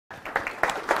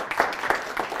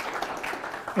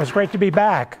It's great to be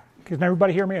back. Can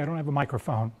everybody hear me? I don't have a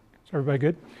microphone. Is everybody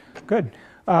good? Good.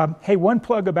 Hey, one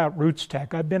plug about Roots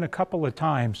Tech. I've been a couple of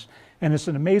times, and it's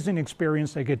an amazing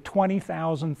experience. They get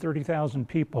 20,000, 30,000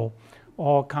 people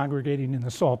all congregating in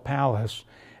the Salt Palace.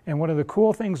 And one of the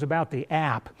cool things about the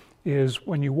app is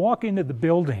when you walk into the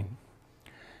building,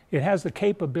 it has the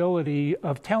capability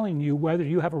of telling you whether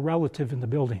you have a relative in the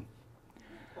building.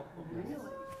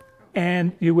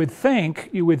 And you would think,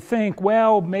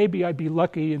 well, maybe I'd be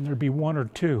lucky and there'd be one or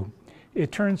two.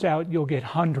 It turns out you'll get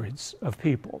hundreds of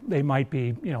people. They might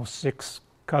be, 6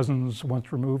 cousins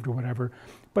once removed or whatever,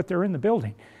 but they're in the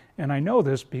building. And I know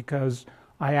this because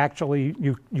I actually,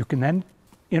 you can then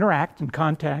interact and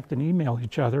contact and email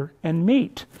each other and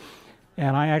meet.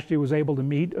 And I actually was able to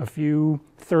meet a few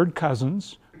third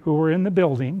cousins who were in the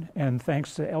building, and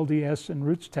thanks to LDS and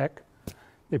Roots Tech,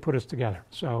 they put us together.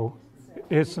 So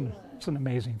it's an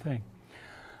amazing thing.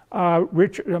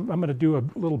 Richard, I'm going to do a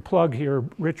little plug here.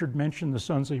 Richard mentioned the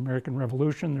Sons of the American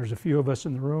Revolution. There's a few of us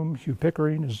in the room. Hugh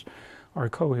Pickering is our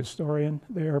co-historian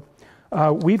there.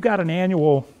 We've got an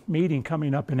annual meeting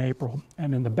coming up in April,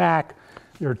 and in the back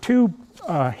there are 2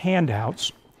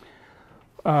 handouts.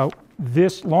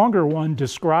 This longer one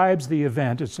describes the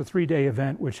event. It's a 3-day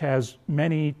event which has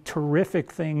many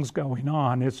terrific things going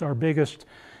on. It's our biggest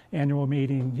annual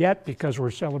meeting yet because we're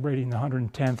celebrating the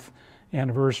 110th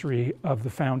anniversary of the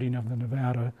founding of the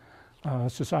Nevada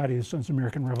Society of the Sons of the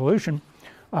American Revolution.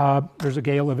 There's a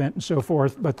gala event and so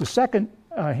forth. But the second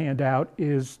handout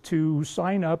is to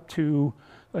sign up to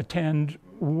attend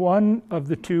one of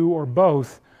the 2 or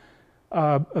both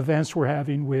events we're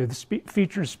having with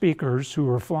featured speakers who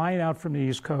are flying out from the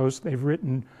East Coast. They've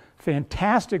written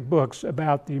fantastic books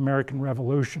about the American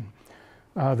Revolution.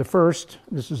 The first,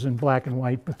 this is in black and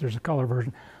white, but there's a color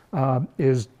version,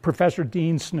 is Professor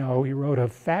Dean Snow. He wrote a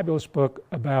fabulous book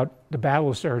about the Battle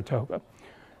of Saratoga,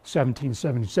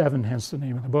 1777, hence the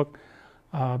name of the book.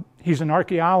 He's an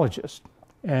archaeologist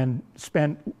and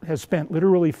has spent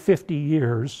literally 50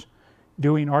 years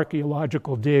doing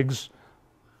archaeological digs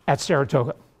at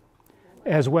Saratoga,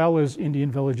 as well as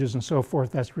Indian villages and so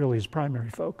forth. That's really his primary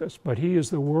focus. But he is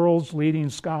the world's leading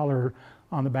scholar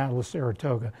on the Battle of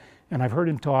Saratoga. And I've heard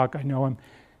him talk, I know him.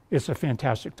 It's a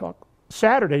fantastic talk.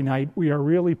 Saturday night, we are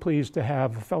really pleased to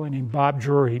have a fellow named Bob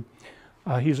Drury.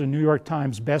 He's a New York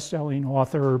Times best-selling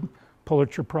author,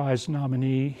 Pulitzer Prize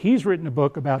nominee. He's written a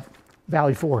book about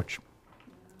Valley Forge,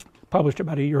 published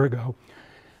about a year ago.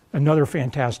 Another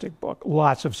fantastic book.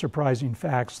 Lots of surprising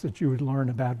facts that you would learn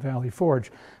about Valley Forge.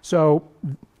 So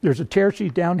there's a tear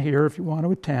sheet down here if you want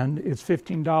to attend. It's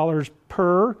 $15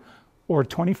 per or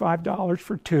 $25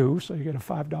 for 2, so you get a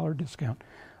 $5 discount.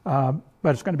 But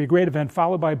it's going to be a great event,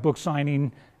 followed by a book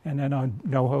signing and then a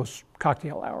no-host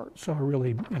cocktail hour. So I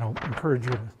really, encourage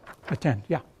you to attend.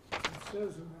 Yeah? It says in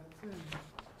that thing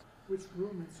which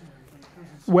room it's in.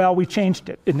 Well, we changed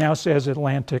it. It now says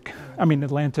Atlantis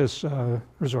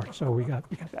Resort. So we got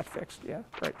that fixed. Yeah,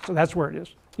 right. So that's where it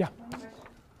is. Yeah.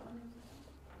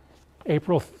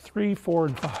 April 3, 4,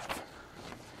 and 5.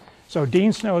 So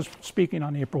Dean Snow is speaking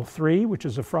on April 3, which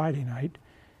is a Friday night,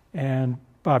 and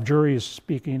Bob Drury is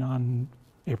speaking on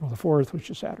April the 4th, which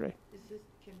is Saturday.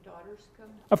 Can daughters come?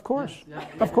 Of course.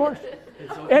 Of course.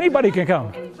 Anybody can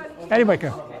come. Anybody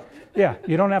can. Yeah,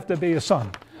 you don't have to be a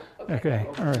son. Okay,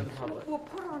 all right. We'll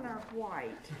put on our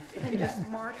white and just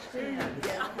march in.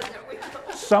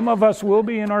 Some of us will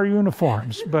be in our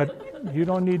uniforms, but you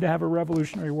don't need to have a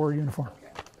Revolutionary War uniform.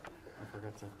 I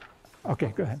forgot to.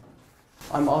 Okay, go ahead.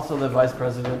 I'm also the vice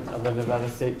president of the Nevada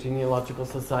State Genealogical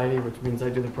Society, which means I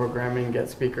do the programming, get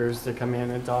speakers to come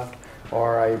in and talk,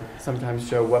 or I sometimes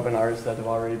show webinars that have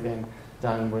already been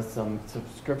done with some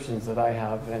subscriptions that I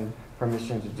have and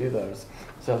permission to do those.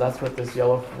 So that's what this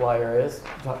yellow flyer is.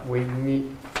 We meet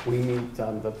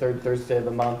on the 3rd Thursday of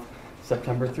the month,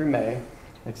 September through May,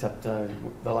 except the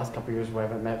last couple of years we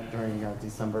haven't met during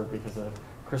December because of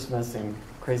Christmas and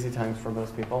crazy times for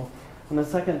most people. And the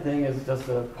second thing is just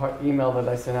a email that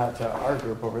I sent out to our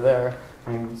group over there,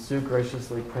 and Sue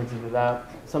graciously printed it out.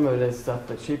 Some of it is stuff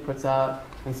that she puts out,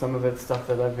 and some of it's stuff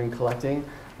that I've been collecting.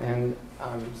 And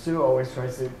Sue always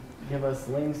tries to give us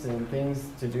links and things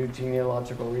to do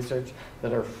genealogical research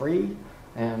that are free.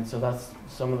 And so that's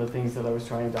some of the things that I was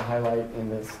trying to highlight in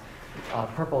this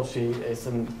purple sheet is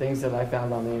some things that I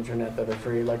found on the internet that are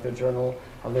free, like the Journal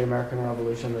of the American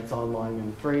Revolution that's online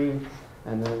and free.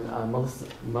 And then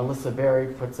Melissa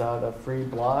Berry puts out a free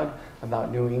blog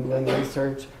about New England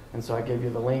research. And so I gave you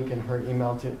the link and her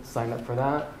email to sign up for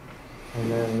that.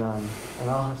 And then and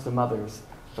I'll have some others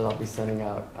that I'll be sending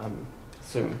out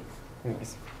soon.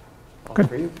 Anyways, all Good.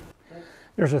 for you.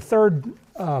 There's a third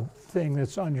thing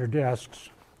that's on your desks.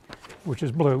 which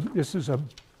is blue. This is a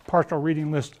partial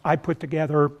reading list I put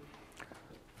together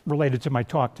related to my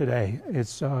talk today.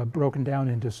 It's broken down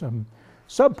into some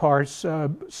subparts.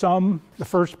 The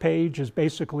first page is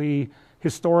basically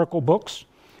historical books,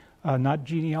 not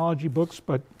genealogy books,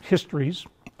 but histories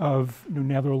of New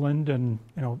Netherland and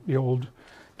the old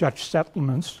Dutch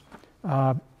settlements.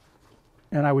 And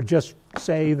I would just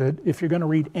say that if you're going to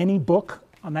read any book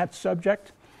on that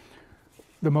subject,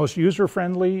 the most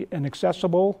user-friendly and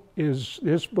accessible is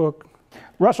this book.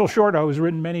 Russell Shorto has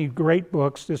written many great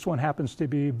books. This one happens to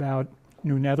be about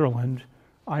New Netherland,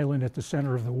 island at the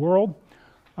center of the world.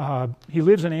 He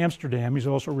lives in Amsterdam. He's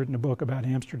also written a book about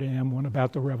Amsterdam, one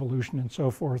about the revolution and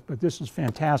so forth. But this is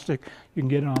fantastic. You can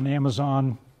get it on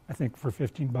Amazon, I think for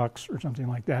 $15 or something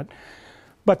like that.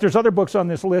 But there's other books on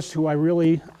this list that I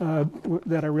really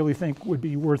think would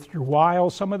be worth your while.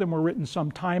 Some of them were written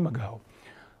some time ago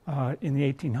in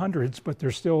the 1800s, but they're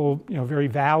still very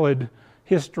valid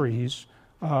histories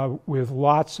with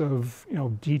lots of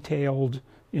detailed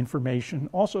information,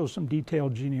 also some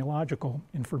detailed genealogical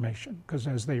information, because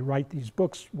as they write these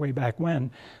books way back when,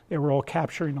 they were all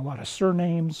capturing a lot of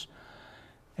surnames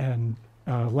and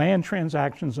land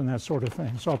transactions and that sort of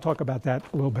thing. So I'll talk about that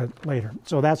a little bit later.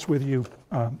 So that's with you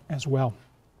as well.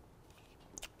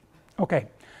 Okay.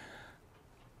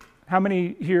 How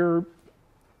many here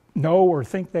know or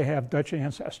think they have Dutch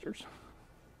ancestors?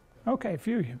 Okay, a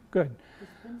few of you. Good.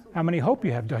 How many hope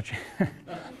you have Dutch? That's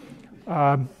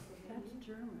German,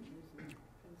 isn't it?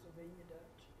 Pennsylvania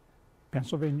Dutch.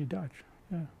 Pennsylvania Dutch,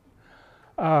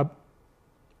 yeah.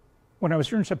 When I was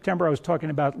here in September, I was talking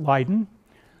about Leiden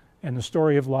and the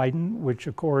story of Leiden, which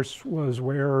of course was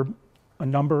where a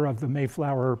number of the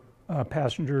Mayflower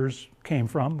passengers came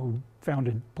from who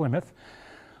founded Plymouth.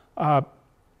 I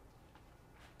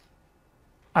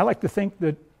like to think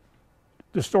that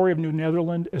the story of New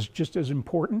Netherland is just as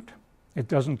important. It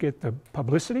doesn't get the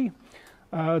publicity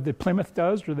that Plymouth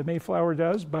does or the Mayflower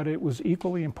does, but it was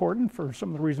equally important for some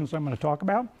of the reasons I'm going to talk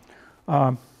about.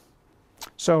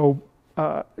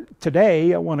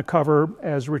 Today I want to cover,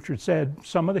 as Richard said,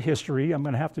 some of the history. I'm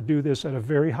going to have to do this at a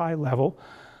very high level,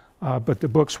 but the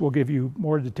books will give you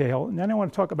more detail. And then I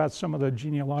want to talk about some of the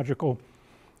genealogical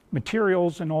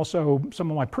materials and also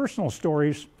some of my personal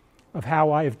stories of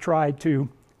how I have tried to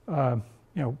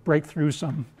break through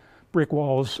some brick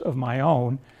walls of my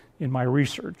own in my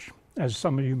research. As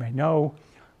some of you may know,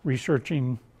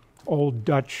 researching old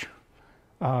Dutch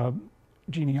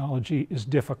genealogy is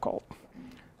difficult.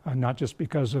 Not just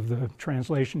because of the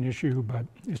translation issue, but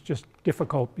it's just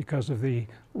difficult because of the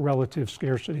relative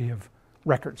scarcity of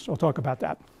records. I'll talk about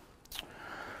that.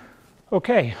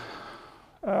 Okay,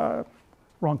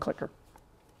 wrong clicker.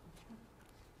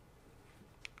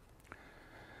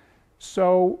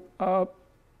 So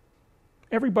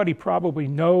everybody probably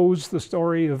knows the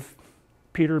story of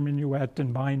Peter Minuet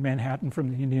and buying Manhattan from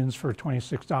the Indians for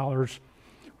 $26,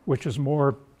 which is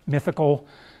more mythical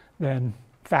than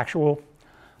factual.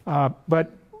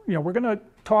 But we're going to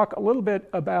talk a little bit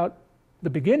about the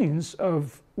beginnings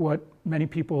of what many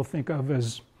people think of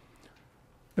as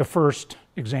the first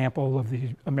example of the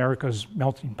America's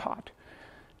melting pot.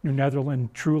 New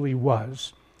Netherland truly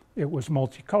was. It was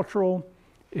multicultural,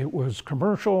 it was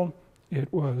commercial,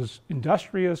 it was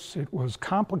industrious, it was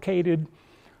complicated,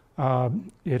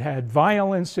 it had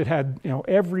violence, it had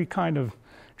every kind of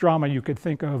drama you could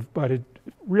think of, but it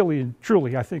really and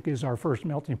truly, I think, is our first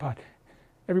melting pot.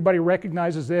 Everybody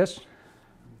recognizes this?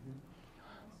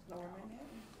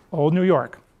 Old New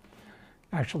York.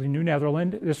 Actually, New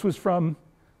Netherland. This was from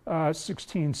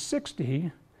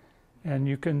 1660, and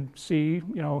you can see,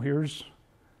 here's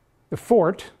the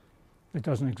fort. It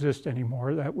doesn't exist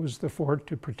anymore. That was the fort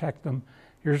to protect them.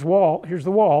 Here's the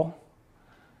wall.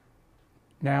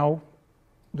 Now,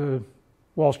 the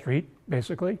Wall Street,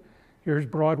 basically. Here's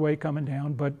Broadway coming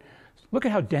down, but look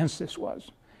at how dense this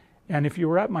was. And if you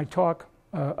were at my talk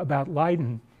about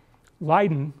Leiden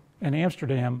and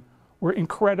Amsterdam were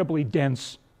incredibly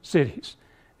dense cities.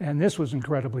 And this was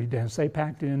incredibly dense. They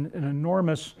packed in an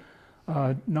enormous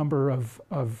number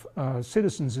of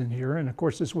citizens in here. And of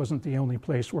course, this wasn't the only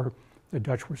place where the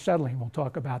Dutch were settling. We'll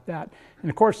talk about that. And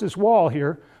of course, this wall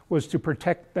here was to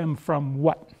protect them from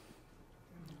what?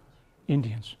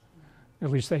 Indians. At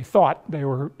least they thought they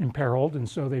were imperiled, and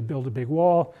so they built a big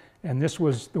wall. And this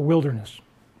was the wilderness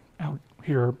out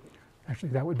here. Actually,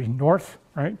 that would be north,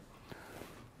 right?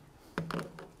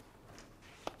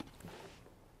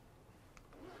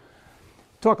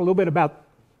 Talk a little bit about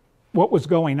what was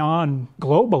going on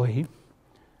globally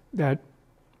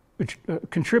which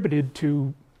contributed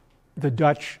to the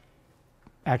Dutch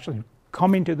actually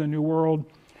coming to the New World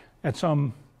at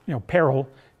some peril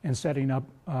and setting up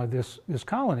this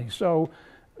colony. So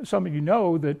some of you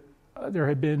know that there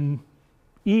had been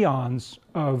eons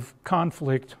of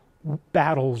conflict,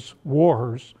 battles,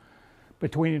 wars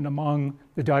between and among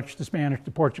the Dutch, the Spanish,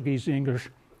 the Portuguese, the English,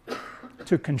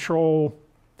 to control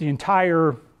the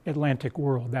entire Atlantic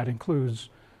world. That includes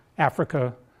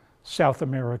Africa, South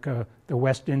America, the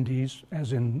West Indies,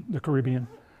 as in the Caribbean,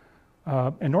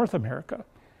 and North America.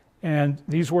 And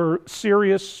these were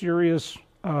serious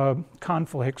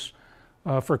conflicts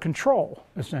for control,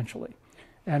 essentially.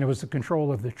 And it was the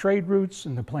control of the trade routes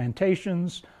and the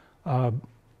plantations.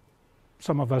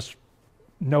 Some of us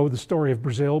know the story of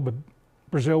Brazil, but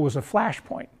Brazil was a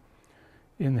flashpoint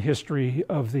in the history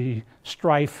of the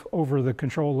strife over the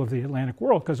control of the Atlantic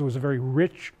world, because it was a very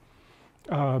rich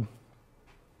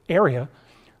area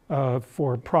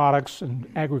for products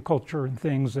and agriculture and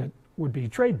things that would be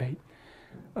trade bait.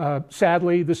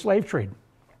 Sadly, the slave trade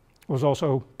was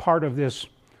also part of this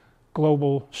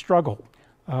global struggle.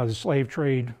 The slave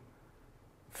trade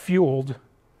fueled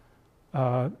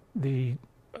the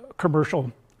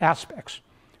commercial aspects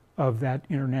of that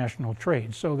international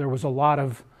trade. So there was a lot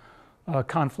of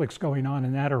conflicts going on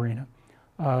in that arena.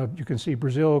 You can see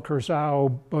Brazil,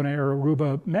 Curaçao, Bonaire,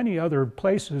 Aruba, many other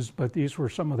places, but these were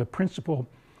some of the principal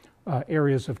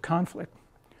areas of conflict.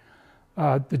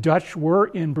 The Dutch were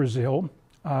in Brazil.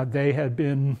 They had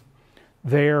been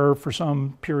there for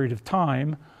some period of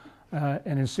time, and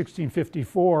in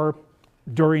 1654,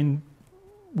 during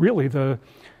really the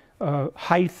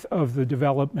height of the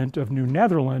development of New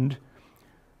Netherland,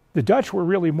 the Dutch were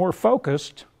really more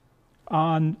focused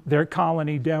on their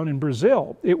colony down in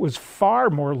Brazil. It was far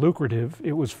more lucrative,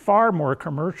 it was far more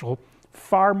commercial,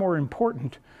 far more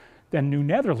important than New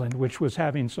Netherland, which was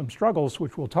having some struggles,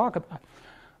 which we'll talk about.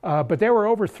 But they were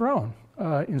overthrown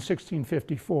in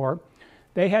 1654.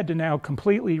 They had to now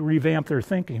completely revamp their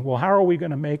thinking. Well, how are we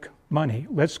going to make money?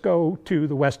 Let's go to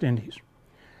the West Indies.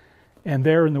 And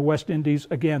there in the West Indies,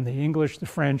 again, the English, the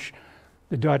French,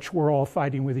 the Dutch were all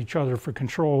fighting with each other for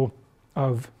control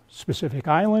of specific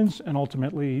islands and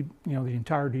ultimately, the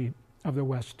entirety of the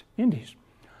West Indies.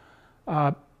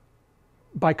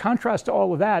 By contrast to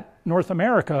all of that, North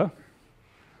America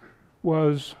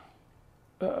was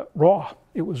raw.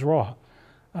 It was raw.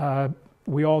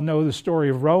 We all know the story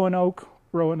of Roanoke.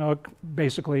 Roanoke,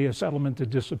 basically a settlement that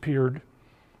disappeared.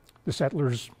 The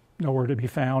settlers nowhere to be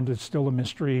found. It's still a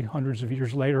mystery hundreds of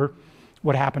years later.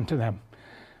 What happened to them?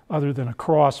 Other than a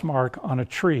cross mark on a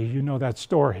tree. You know that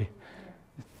story,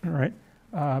 right?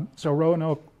 So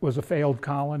Roanoke was a failed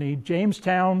colony.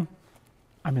 Jamestown,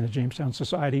 I'm in the Jamestown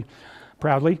Society,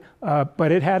 proudly,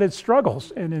 but it had its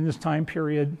struggles. And in this time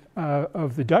period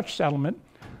of the Dutch settlement,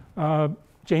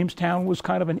 Jamestown was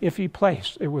kind of an iffy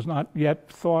place. It was not yet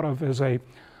thought of as a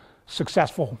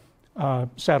successful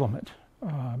settlement.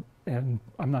 And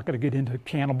I'm not going to get into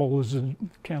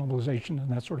cannibalization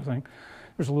and that sort of thing.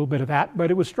 There's a little bit of that, but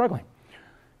it was struggling.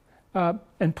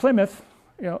 And Plymouth,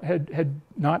 had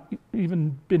not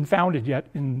even been founded yet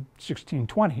in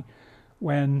 1620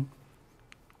 when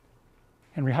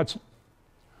Henry Hudson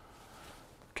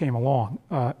came along.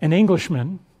 An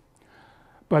Englishman,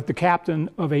 but the captain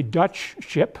of a Dutch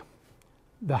ship,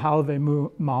 the Halve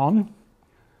Maan,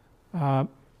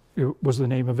 was the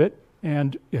name of it,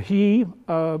 and he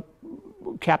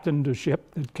captained a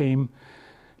ship that came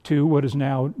to what is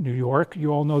now New York.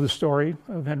 You all know the story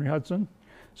of Henry Hudson.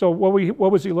 So what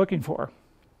was he looking for?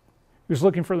 He was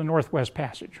looking for the Northwest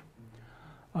Passage,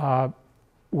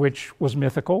 which was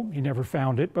mythical. He never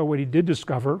found it, but what he did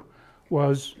discover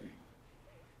was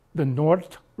the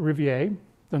North Rivier,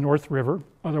 the North River,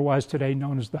 otherwise today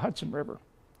known as the Hudson River.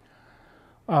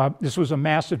 This was a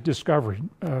massive discovery,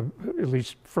 at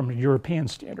least from a European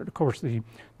standard. Of course, the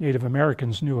Native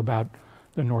Americans knew about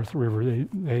the North River.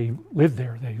 They lived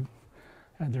there. They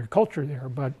had their culture there.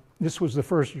 But this was the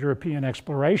first European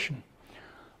exploration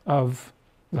of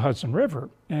the Hudson River.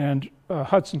 And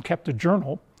Hudson kept a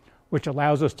journal, which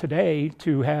allows us today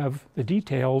to have the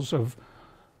details of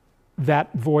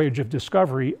that voyage of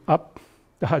discovery up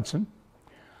the Hudson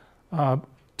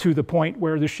to the point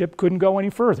where the ship couldn't go any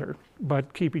further,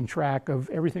 but keeping track of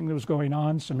everything that was going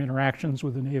on, some interactions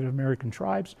with the Native American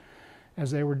tribes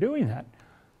as they were doing that.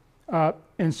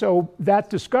 And so that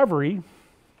discovery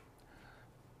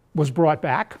was brought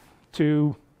back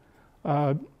to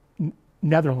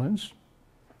Netherlands,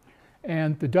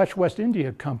 and the Dutch West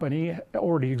India Company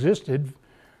already existed.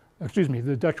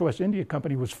 The Dutch West India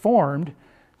Company was formed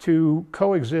to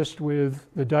coexist with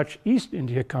the Dutch East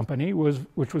India Company,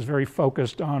 which was very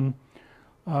focused on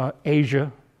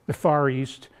Asia, the Far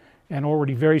East, and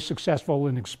already very successful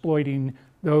in exploiting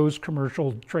those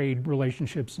commercial trade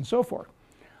relationships and so forth.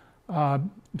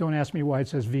 Don't ask me why it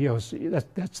says VOC.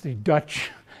 That's the Dutch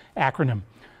acronym.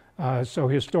 So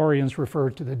historians refer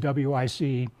to the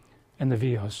WIC and the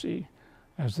VOC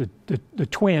as the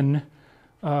twin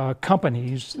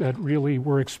companies that really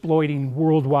were exploiting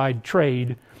worldwide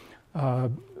trade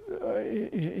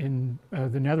in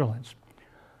the Netherlands.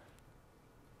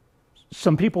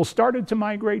 Some people started to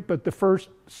migrate, but the first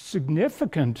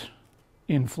significant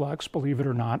influx, believe it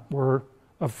or not, were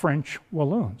of French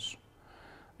Walloons.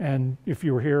 And if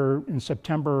you were here in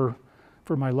September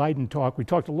for my Leiden talk, we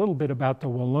talked a little bit about the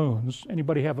Walloons.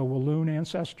 Anybody have a Walloon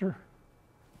ancestor?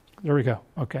 There we go,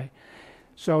 okay.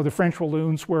 So the French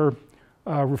Walloons were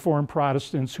Reformed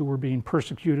Protestants who were being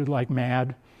persecuted like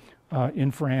mad in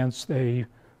France. They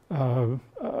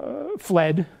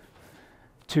fled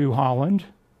to Holland,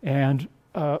 and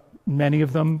many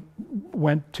of them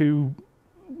went to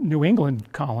New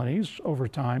England colonies over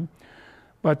time.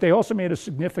 But they also made a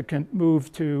significant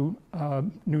move to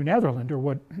New Netherland, or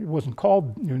what it wasn't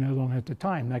called New Netherland at the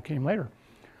time, that came later.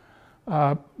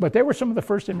 But they were some of the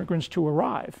first immigrants to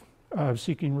arrive,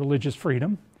 seeking religious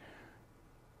freedom.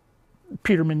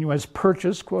 Peter Minuet's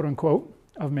purchase, quote unquote,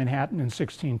 of Manhattan in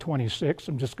 1626.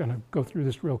 I'm just going to go through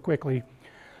this real quickly.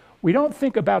 We don't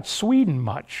think about Sweden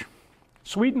much.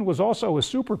 Sweden was also a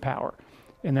superpower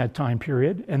in that time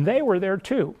period, and they were there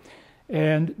too.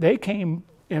 And they came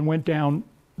and went down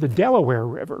the Delaware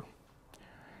River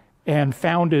and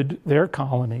founded their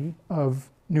colony of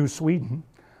New Sweden.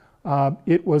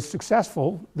 It was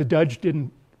successful. The Dutch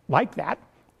didn't like that.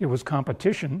 It was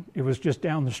competition. It was just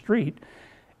down the street.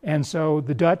 And so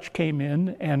the Dutch came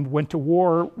in and went to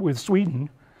war with Sweden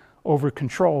over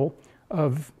control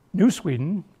of New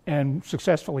Sweden and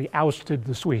successfully ousted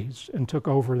the Swedes and took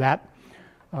over that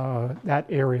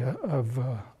area of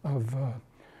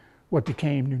what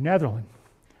became New Netherland.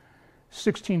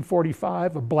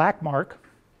 1645, a black mark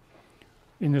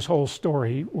in this whole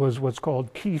story was what's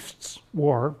called Kieft's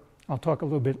War. I'll talk a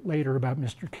little bit later about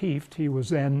Mr. Kieft. He was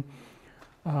then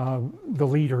the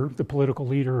leader, the political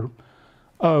leader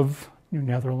of New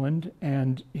Netherland,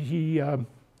 and he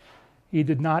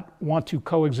did not want to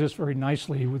coexist very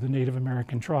nicely with the Native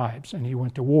American tribes, and he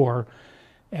went to war,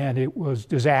 and it was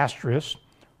disastrous.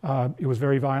 It was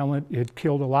very violent. It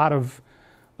killed a lot of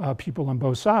people on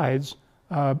both sides,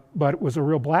 but it was a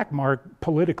real black mark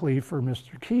politically for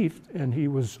Mr. Kieft, and he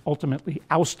was ultimately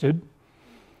ousted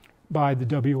by the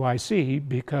WIC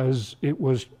because it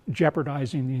was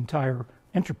jeopardizing the entire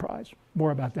enterprise.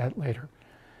 More about that later.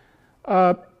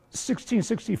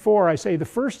 1664, I say the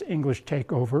first English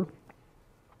takeover.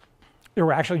 There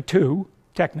were actually two,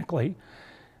 technically.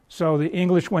 So the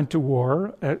English went to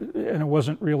war, and it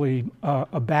wasn't really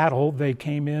a battle. They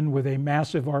came in with a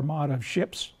massive armada of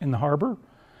ships in the harbor.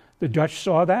 The Dutch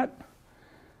saw that.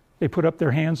 They put up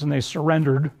their hands and they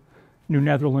surrendered New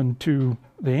Netherland to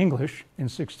the English in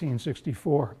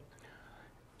 1664.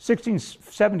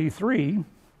 1673,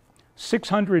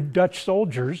 600 Dutch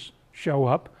soldiers show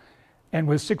up, and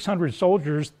with 600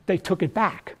 soldiers, they took it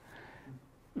back.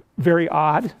 Very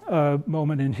odd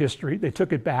moment in history. They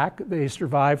took it back. They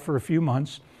survived for a few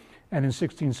months, and in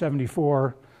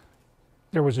 1674,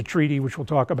 there was a treaty, which we'll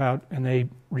talk about, and they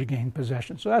regained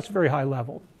possession. So that's very high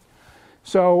level.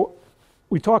 So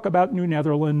we talk about New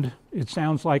Netherland. It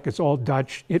sounds like it's all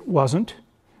Dutch. It wasn't.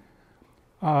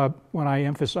 When I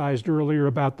emphasized earlier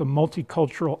about the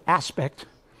multicultural aspect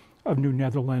of New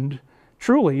Netherland,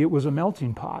 truly it was a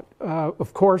melting pot.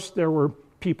 Of course, there were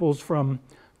peoples from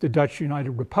the Dutch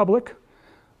United Republic,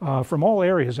 from all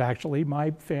areas actually.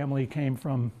 My family came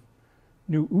from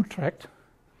New Utrecht,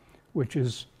 which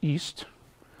is east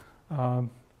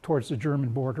towards the German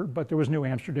border, but there was New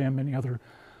Amsterdam, many other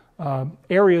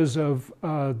areas of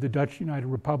the Dutch United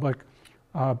Republic.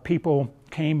 People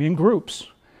came in groups.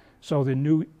 So the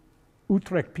New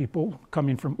Utrecht people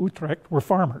coming from Utrecht were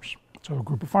farmers. So a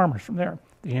group of farmers from there.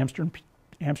 The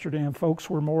Amsterdam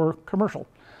folks were more commercial.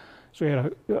 So you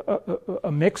had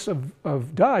a mix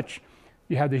of Dutch.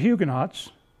 You had the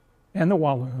Huguenots and the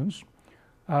Walloons.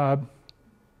 I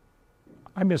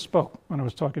misspoke when I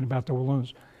was talking about the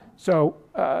Walloons. So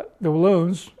the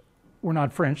Walloons were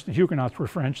not French. The Huguenots were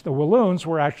French. The Walloons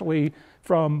were actually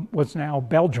from what's now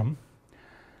Belgium.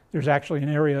 There's actually an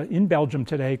area in Belgium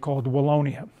today called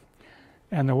Wallonia.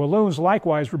 And the Walloons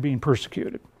likewise were being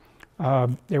persecuted.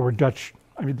 They were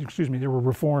they were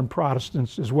Reformed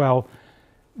Protestants as well.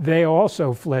 They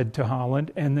also fled to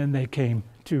Holland, and then they came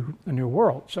to the New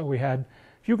World. So we had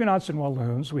Huguenots and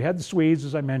Walloons. We had the Swedes,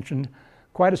 as I mentioned,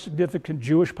 quite a significant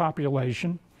Jewish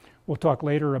population. We'll talk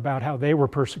later about how they were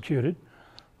persecuted.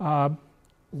 A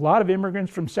lot of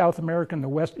immigrants from South America and the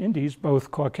West Indies,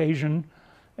 both Caucasian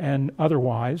and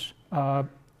otherwise.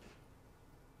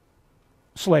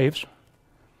 Slaves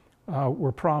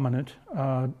were prominent.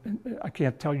 I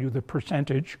can't tell you the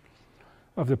percentage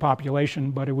of the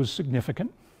population, but it was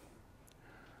significant.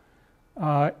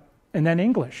 And then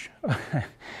English.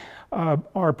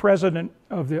 Our president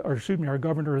of the, or excuse me, our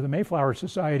governor of the Mayflower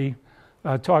Society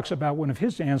talks about one of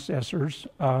his ancestors,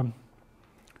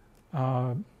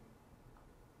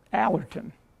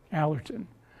 Allerton,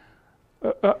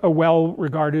 a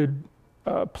well-regarded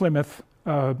Plymouth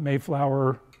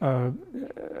Mayflower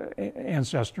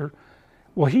ancestor.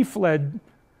 Well, he fled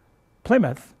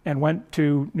Plymouth and went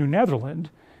to New Netherland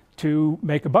to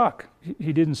make a buck.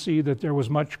 He didn't see that there was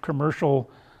much commercial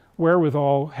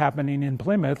wherewithal happening in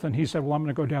Plymouth, and he said, well, I'm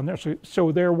going to go down there.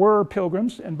 So there were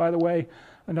pilgrims, and by the way,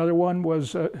 another one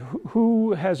was,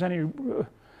 who has any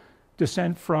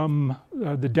descent from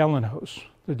the Delanoes,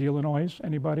 the Delanois,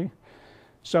 anybody?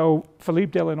 So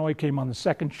Philippe Delanois came on the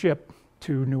second ship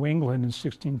to New England in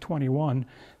 1621.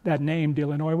 That name,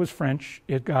 Delanois, was French.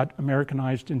 It got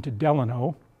Americanized into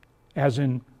Delano, as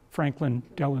in Franklin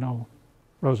Delano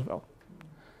Roosevelt.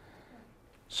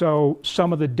 So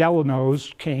some of the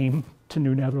Delanoes came to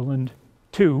New Netherland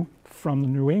too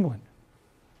from New England.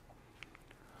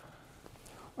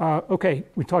 Okay,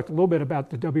 we talked a little bit about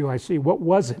the WIC. What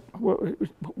was it?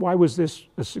 Why was this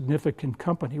a significant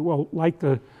company? Well, like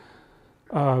the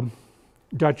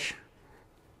Dutch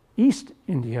East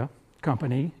India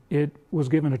Company, it was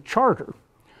given a charter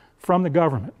from the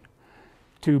government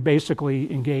to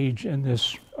basically engage in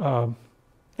this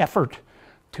effort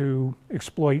to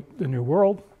exploit the New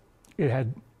World. It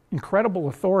had incredible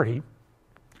authority.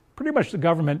 Pretty much the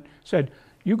government said,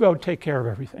 you go take care of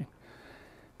everything.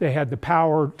 They had the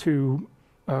power to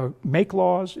make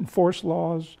laws, enforce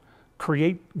laws,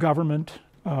 create government,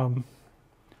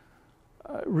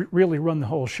 really run the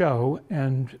whole show,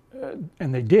 and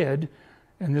they did.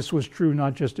 And this was true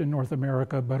not just in North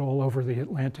America, but all over the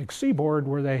Atlantic seaboard,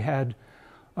 where they had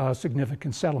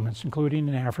significant settlements, including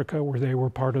in Africa, where they were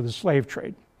part of the slave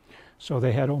trade. So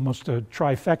they had almost a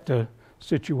trifecta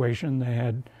situation. They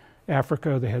had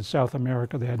Africa, they had South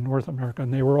America, they had North America,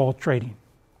 and they were all trading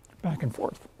back and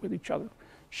forth with each other.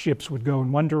 Ships would go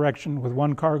in one direction with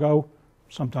one cargo,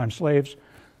 sometimes slaves,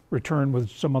 return with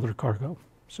some other cargo.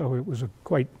 So it was a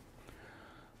quite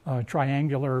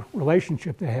triangular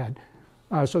relationship they had.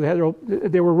 So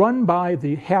they were run by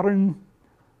the Heren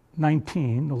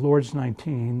 19, the Lord's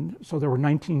 19. So there were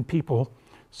 19 people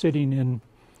sitting in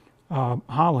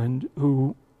Holland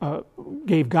who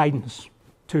gave guidance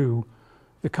to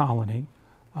the colony.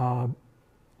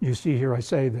 You see here I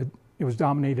say that it was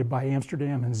dominated by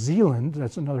Amsterdam and Zeeland.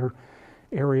 That's another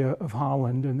area of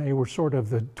Holland, and they were sort of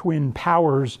the twin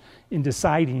powers in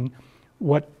deciding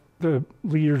what the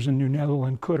leaders in New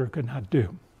Netherland could or could not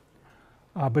do.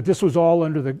 But this was all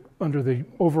under the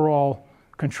overall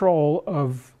control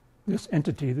of this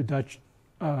entity, the Dutch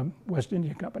West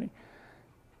India Company.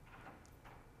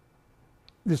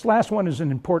 This last one is an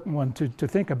important one to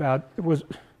think about. It was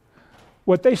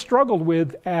what they struggled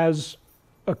with as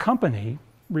a company,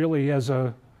 really as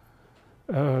a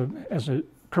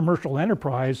commercial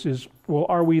enterprise, is, well,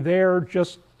 are we there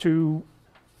just to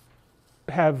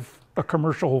have a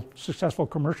successful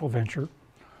commercial venture,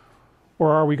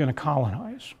 or are we going to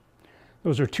colonize?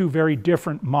 Those are two very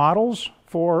different models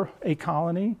for a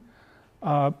colony.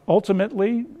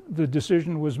 Ultimately, the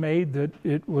decision was made that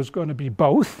it was going to be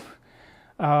both,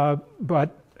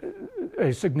 but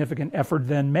a significant effort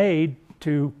then made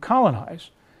to colonize.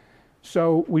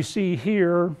 So we see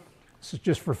here, this is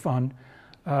just for fun,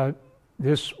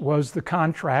 this was the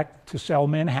contract to sell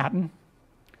Manhattan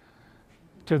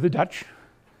to the Dutch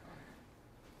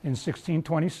in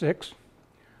 1626.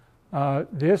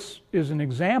 This is an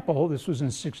example, this was in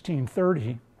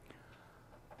 1630.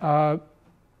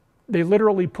 They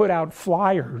literally put out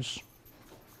flyers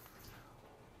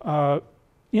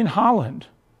in Holland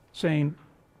saying,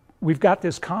 we've got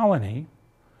this colony,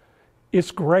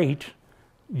 it's great,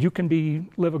 you can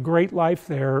live a great life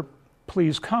there,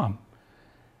 please come.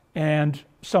 And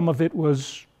some of it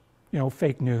was,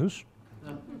 fake news.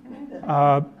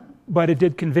 But it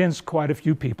did convince quite a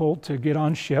few people to get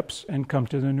on ships and come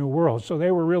to the New World. So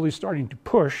they were really starting to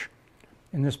push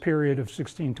in this period of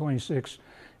 1626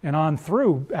 and on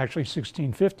through actually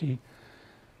 1650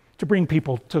 to bring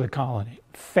people to the colony.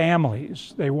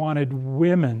 Families, they wanted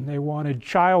women, they wanted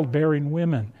childbearing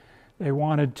women, they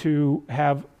wanted to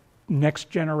have next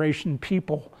generation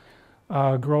people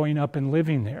growing up and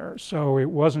living there. So it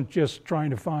wasn't just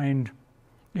trying to find,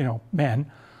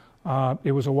 men.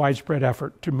 It was a widespread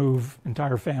effort to move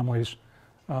entire families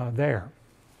there.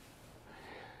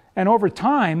 And over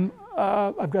time,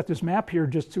 I've got this map here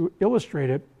just to illustrate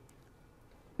it.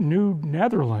 New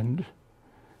Netherland,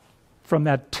 from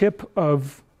that tip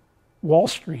of Wall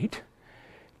Street,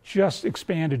 just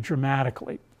expanded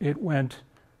dramatically. It went,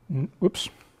 whoops,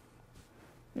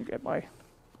 let me get my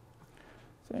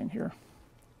thing here.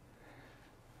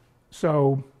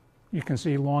 So you can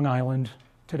see Long Island,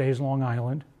 today's Long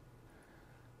Island.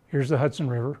 Here's the Hudson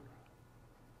River,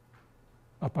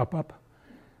 up, up, up.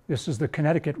 This is the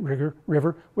Connecticut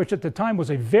River, which at the time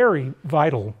was a very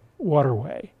vital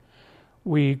waterway.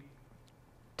 We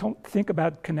don't think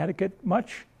about Connecticut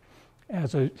much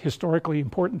as a historically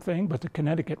important thing, but the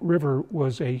Connecticut River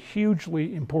was a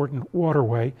hugely important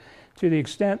waterway to the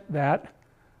extent that,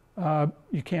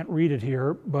 you can't read it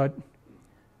here, but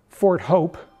Fort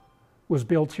Hope was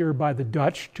built here by the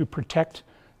Dutch to protect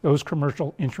those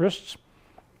commercial interests,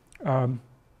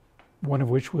 one of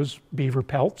which was beaver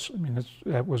pelts. I mean,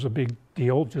 that was a big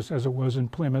deal, just as it was in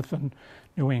Plymouth and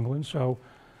New England. So,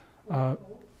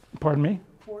 pardon me?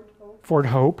 Fort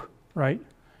Hope, right?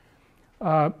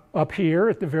 Up here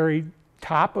at the very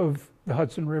top of the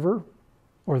Hudson River,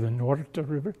 or the Norte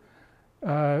River,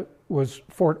 was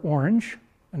Fort Orange,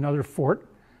 another fort,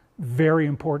 very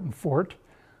important fort.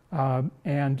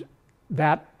 And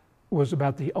that was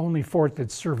about the only fort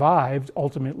that survived.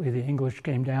 Ultimately, the English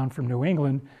came down from New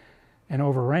England and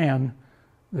overran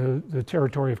the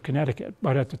territory of Connecticut.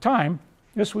 But at the time,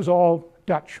 this was all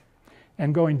Dutch.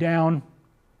 And going down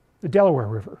the Delaware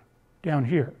River, down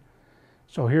here.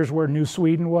 So here's where New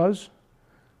Sweden was,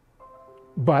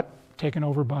 but taken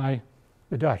over by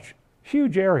the Dutch.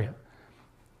 Huge area.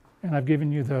 And I've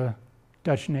given you the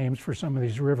Dutch names for some of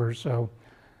these rivers. So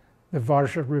the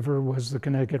Varsha River was the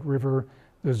Connecticut River.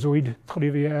 The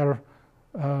Zuidrivier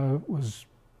was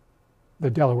the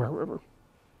Delaware River.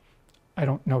 I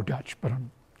don't know Dutch, but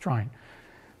I'm trying.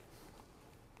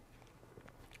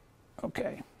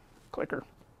 Okay, clicker.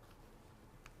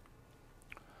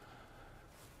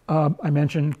 I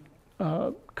mentioned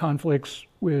conflicts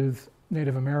with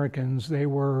Native Americans. They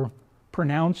were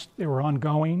pronounced, they were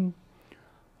ongoing.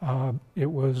 It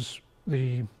was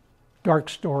the dark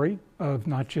story of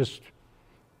not just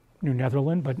New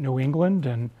Netherland, but New England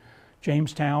and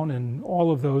Jamestown and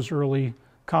all of those early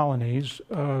colonies.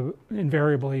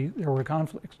 Invariably, there were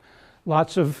conflicts.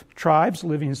 Lots of tribes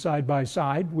living side by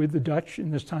side with the Dutch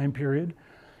in this time period,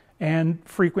 and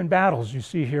frequent battles. You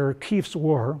see here, Kief's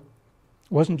War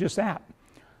wasn't just that.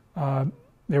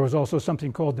 There was also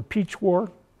something called the Peach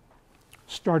War,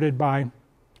 started by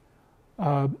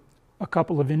a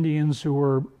couple of Indians who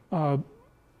were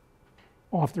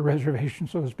off the reservation,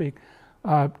 so to speak,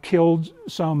 killed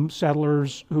some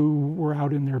settlers who were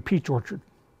out in their peach orchard.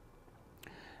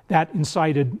 That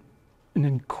incited an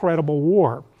incredible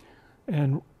war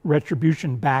and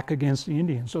retribution back against the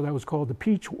Indians. So that was called the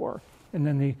Peach War. And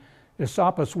then the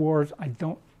Esopus Wars, I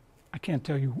can't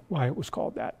tell you why it was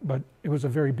called that, but it was a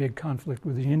very big conflict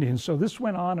with the Indians. So this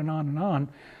went on and on and on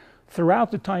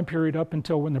throughout the time period up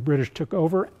until when the British took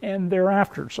over and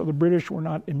thereafter. So the British were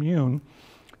not immune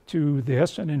to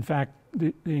this, and in fact,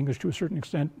 the English, to a certain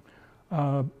extent,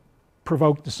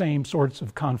 provoked the same sorts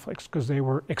of conflicts because they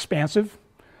were expansive,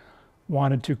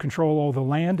 wanted to control all the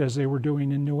land as they were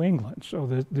doing in New England. So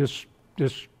this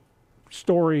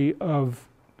story of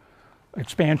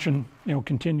expansion,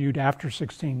 continued after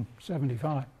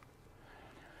 1675.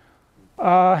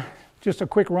 Just a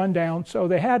quick rundown. So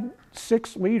they had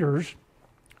 6 leaders,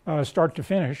 start to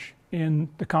finish, in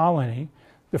the colony.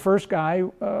 The first guy,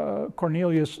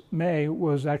 Cornelius May,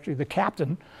 was actually the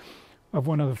captain of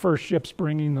one of the first ships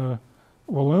bringing the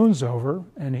Walloons over,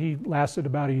 and he lasted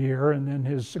about a year, and then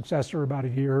his successor about a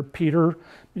year, Peter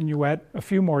Minuet, a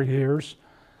few more years,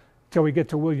 till we get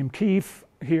to William Keefe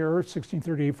here,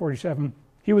 1638-47.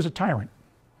 He was a tyrant.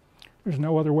 There's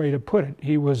no other way to put it.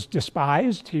 He was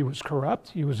despised, he was corrupt,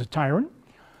 he was a tyrant,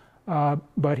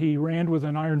 but he ran with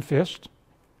an iron fist,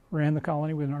 ran the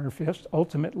colony with an iron fist,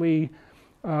 ultimately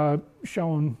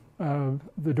shown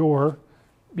the door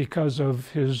because of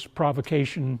his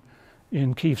provocation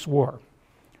in Keefe's War.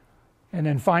 And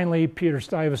then finally, Peter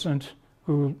Stuyvesant,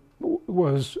 who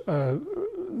was the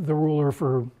ruler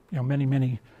for many,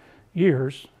 many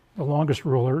years, the longest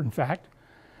ruler, in fact.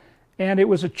 And it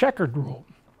was a checkered rule.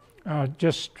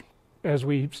 Just as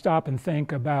we stop and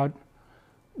think about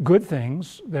good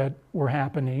things that were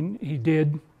happening, he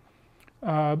did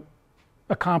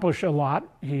accomplish a lot.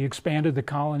 He expanded the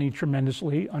colony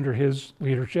tremendously under his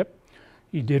leadership.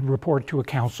 He did report to a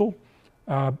council,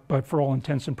 but for all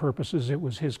intents and purposes, it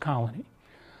was his colony.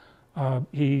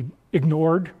 He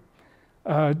ignored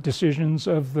decisions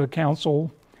of the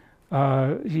council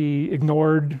He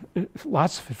ignored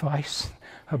lots of advice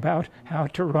about how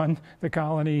to run the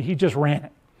colony. He just ran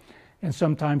it. And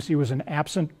sometimes he was an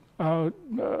absent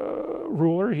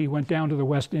ruler. He went down to the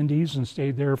West Indies and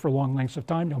stayed there for long lengths of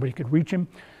time. Nobody could reach him,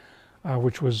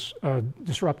 which was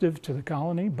disruptive to the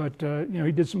colony. But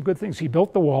he did some good things. He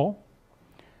built the wall.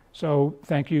 So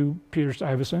thank you, Peter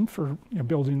Stuyvesant, for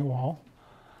building the wall.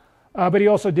 But he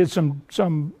also did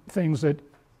some things that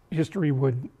history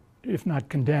would, if not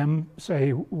condemn,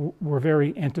 say were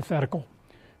very antithetical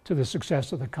to the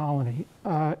success of the colony.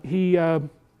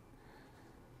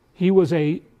 He was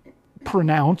a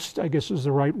pronounced, I guess is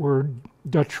the right word,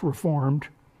 Dutch Reformed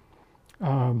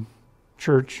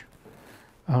church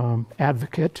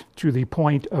advocate, to the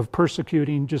point of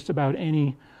persecuting just about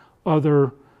any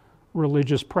other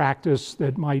religious practice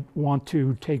that might want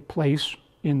to take place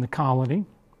in the colony.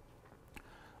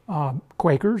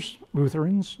 Quakers,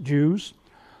 Lutherans, Jews.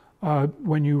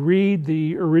 When you read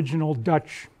the original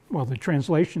Dutch, the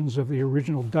translations of the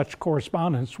original Dutch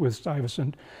correspondence with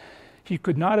Stuyvesant, he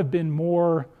could not have been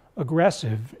more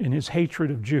aggressive in his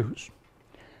hatred of Jews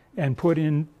and put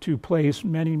into place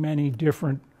many, many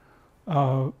different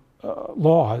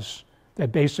laws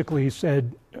that basically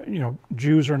said,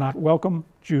 Jews are not welcome,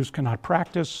 Jews cannot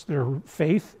practice their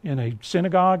faith in a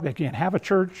synagogue, they can't have a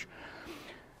church,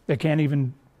 they can't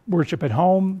even worship at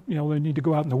home, they need to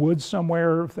go out in the woods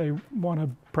somewhere if they want to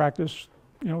practice,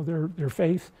 their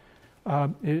faith.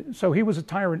 So he was a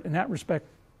tyrant in that respect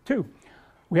too.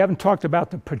 We haven't talked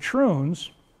about the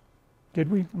patroons, did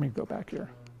we? Let me go back here.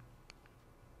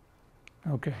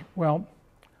 Okay, well,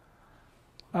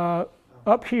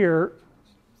 up here,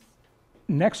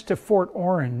 next to Fort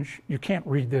Orange, you can't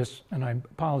read this, and I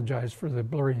apologize for the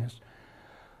blurriness.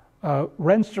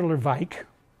 Rensselaerwijk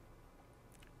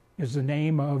is the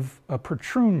name of a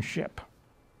patroon ship.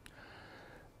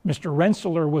 Mr.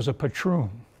 Rensselaer was a patroon.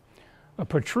 A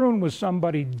patroon was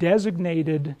somebody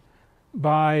designated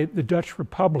by the Dutch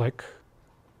Republic,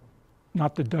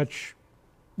 not the Dutch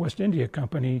West India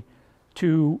Company,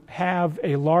 to have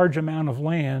a large amount of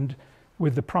land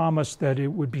with the promise that it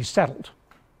would be settled.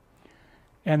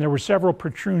 And there were several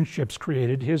patroon ships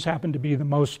created. His happened to be the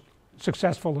most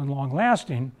successful and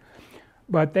long-lasting,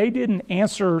 but they didn't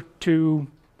answer to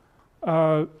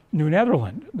New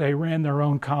Netherland. They ran their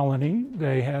own colony,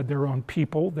 they had their own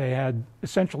people, they had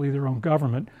essentially their own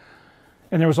government.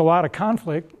 And there was a lot of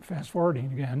conflict, fast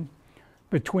forwarding again,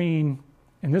 between,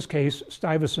 in this case,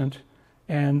 Stuyvesant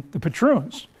and the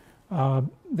patroons.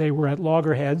 They were at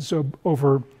loggerheads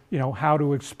over how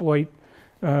to exploit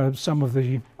some of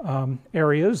the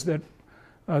areas that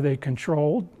they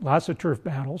controlled, lots of turf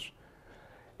battles.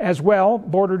 As well,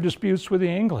 border disputes with the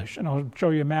English, and I'll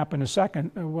show you a map in a second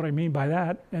what I mean by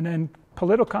that. And then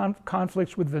political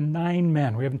conflicts with the 9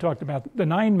 men. We haven't talked about the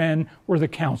 9 men were the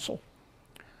council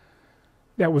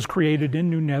that was created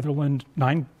in New Netherland.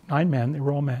 9 men, they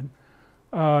were all men.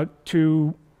 They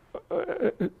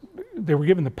were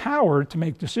given the power to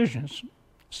make decisions.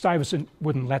 Stuyvesant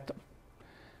wouldn't let them,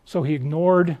 so he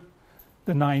ignored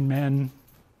the 9 men,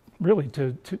 really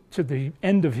to the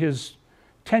end of his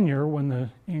tenure when the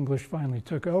English finally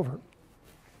took over.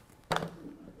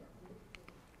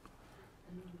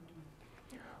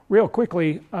 Real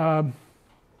quickly,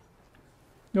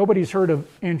 nobody's heard of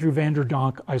Andrew van der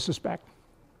Donck, I suspect.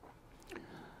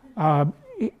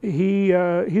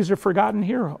 He's a forgotten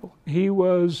hero. He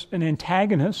was an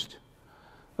antagonist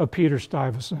of Peter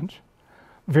Stuyvesant.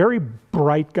 Very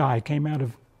bright guy, came out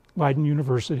of Leiden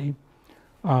University,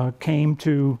 came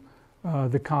to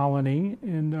the colony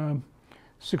in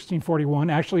 1641,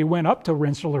 actually went up to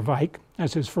Rensselaerwijk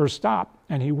as his first stop,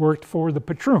 and he worked for the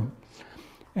patroon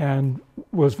and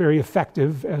was very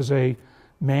effective as a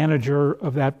manager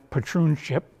of that patroon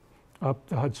ship up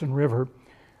the Hudson River.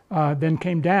 Then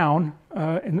came down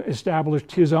and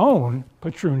established his own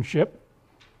patroon ship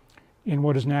in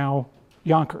what is now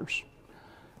Yonkers.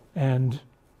 And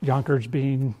Yonkers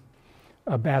being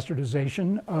a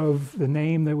bastardization of the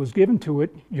name that was given to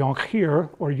it, Jonkheer,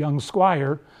 or young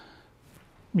squire,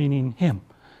 meaning him.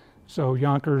 So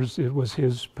Yonkers, it was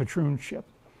his patroon ship.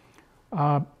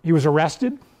 He was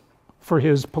arrested for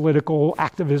his political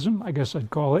activism, I guess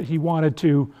I'd call it. He wanted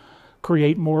to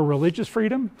create more religious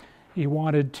freedom. He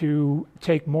wanted to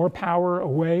take more power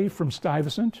away from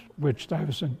Stuyvesant, which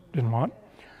Stuyvesant didn't want.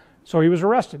 So he was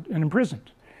arrested and imprisoned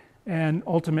and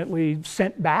ultimately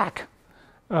sent back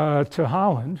to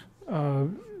Holland,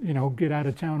 get out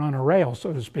of town on a rail,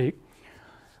 so to speak.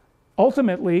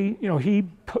 Ultimately,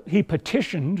 he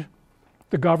petitioned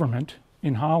the government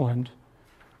in Holland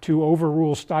to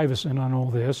overrule Stuyvesant on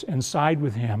all this and side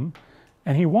with him,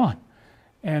 and he won.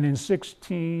 And in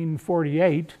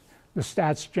 1648, the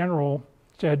Stats General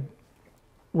said,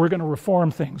 we're going to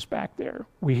reform things back there.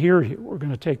 We hear you. We're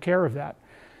going to take care of that.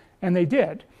 And they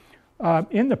did.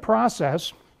 In the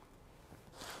process,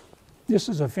 this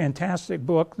is a fantastic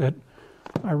book that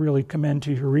I really commend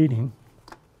to your reading.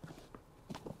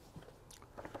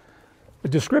 A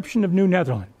Description of New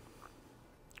Netherland.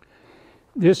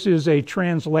 This is a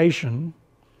translation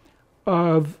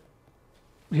of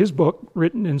his book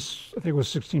written in, I think it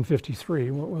was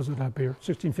 1653. What was it up here?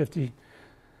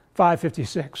 1655,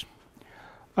 56.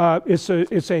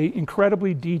 It's a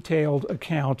incredibly detailed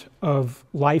account of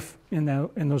life in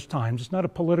those times. It's not a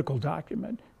political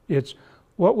document. It's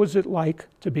what was it like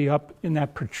to be up in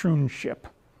that patroon ship?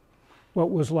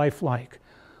 What was life like?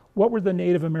 What were the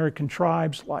Native American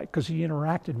tribes like? Because he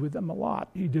interacted with them a lot.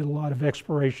 He did a lot of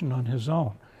exploration on his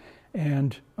own.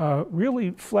 And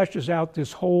really fleshes out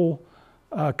this whole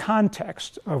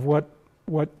context of what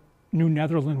New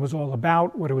Netherland was all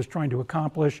about, what it was trying to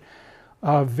accomplish.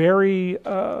 Very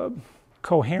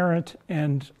coherent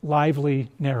and lively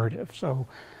narrative. So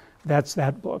that's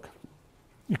that book.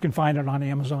 You can find it on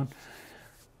Amazon.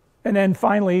 And then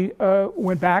finally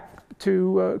came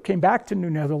back to New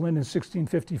Netherland in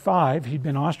 1655. He'd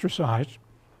been ostracized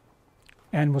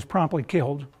and was promptly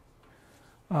killed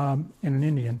in an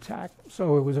Indian attack.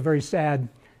 So it was a very sad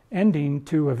ending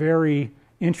to a very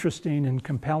interesting and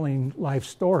compelling life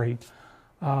story.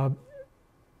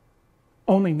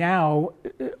 Only now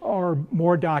are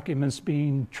more documents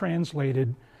being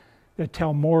translated that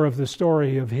tell more of the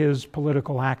story of his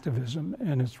political activism,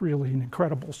 and it's really an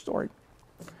incredible story.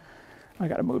 I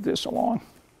got to move this along.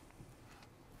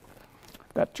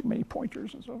 Got too many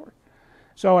pointers and so forth.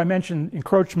 So I mentioned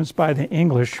encroachments by the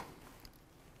English.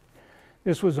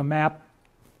 This was a map,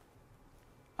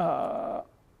 I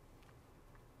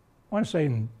want to say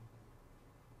in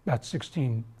about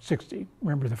 1660.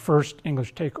 Remember, the first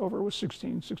English takeover was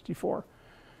 1664.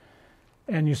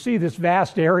 And you see this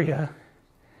vast area,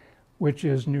 which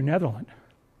is New Netherland.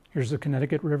 Here's the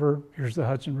Connecticut River, here's the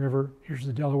Hudson River, here's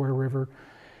the Delaware River.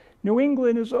 New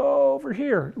England is over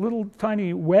here, little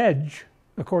tiny wedge,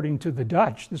 according to the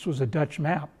Dutch. This was a Dutch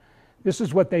map. This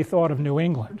is what they thought of New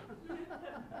England.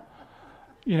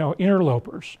 You know,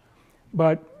 interlopers.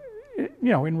 But, you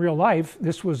know, in real life,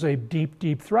 this was a deep,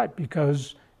 deep threat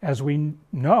because, as we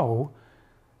know,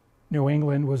 New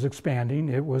England was expanding.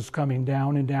 It was coming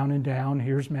down and down and down.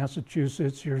 Here's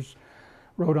Massachusetts, here's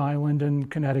Rhode Island and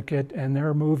Connecticut, and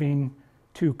they're moving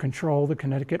to control the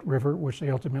Connecticut River, which they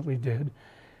ultimately did,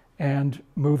 and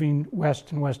moving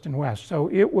west and west and west. So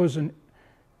it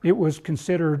was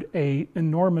considered an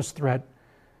enormous threat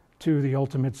to the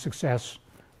ultimate success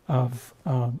of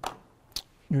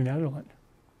New Netherland.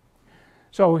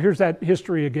 So here's that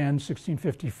history again,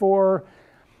 1654.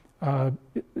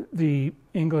 The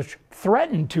English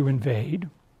threatened to invade,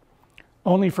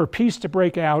 only for peace to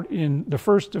break out in the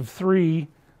first of three,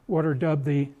 what are dubbed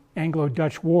the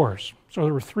Anglo-Dutch Wars. So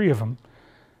there were three of them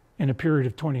in a period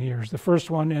of 20 years. The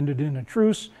first one ended in a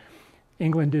truce.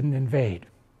 England didn't invade.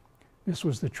 This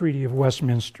was the Treaty of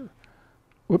Westminster.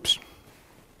 Whoops.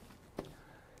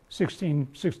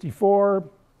 1664,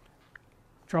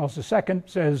 Charles II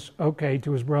says, okay,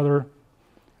 to his brother,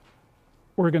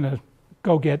 we're going to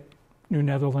go get New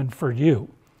Netherland for you.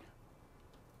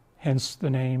 Hence the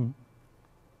name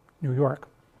New York.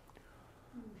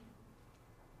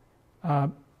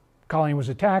 Colony was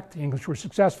attacked, the English were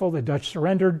successful, the Dutch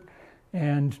surrendered,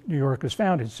 and New York was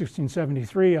founded.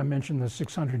 1673, I mentioned the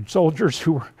 600 soldiers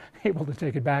who were able to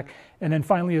take it back. And then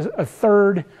finally, a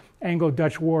third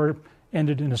Anglo-Dutch war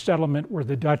ended in a settlement where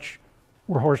the Dutch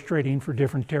were horse trading for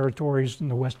different territories in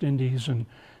the West Indies and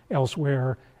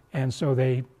elsewhere, and so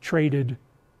they traded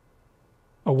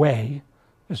away,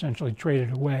 essentially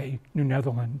traded away New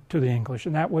Netherland to the English,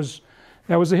 and that was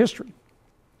the history.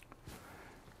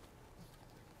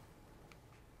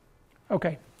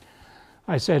 Okay,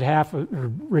 I said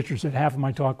Richard said half of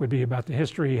my talk would be about the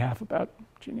history, half about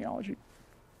genealogy.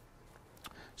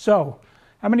 So,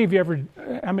 how many of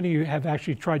you have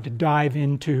actually tried to dive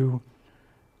into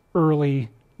early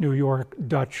New York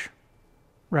Dutch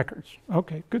records?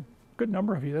 Okay, good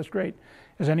number of you. That's great.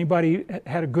 Has anybody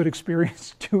had a good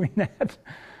experience doing that?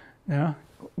 Yeah,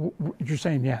 you're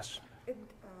saying yes. The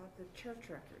church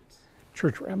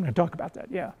records. I'm going to talk about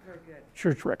that. Yeah. Very good.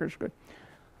 Church records, good.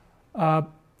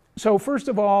 So first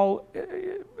of all,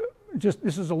 just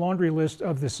this is a laundry list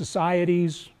of the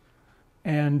societies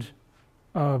and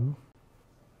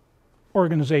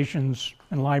organizations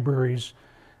and libraries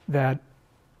that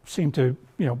seem to,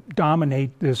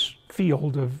 dominate this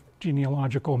field of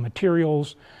genealogical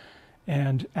materials.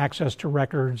 and access to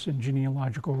records and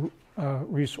genealogical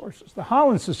resources. The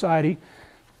Holland Society,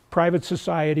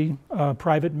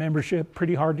 private membership,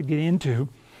 pretty hard to get into,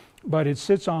 but it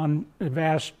sits on a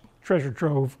vast treasure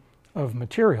trove of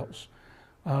materials.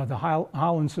 The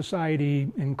Holland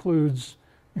Society includes,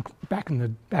 back in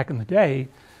the day,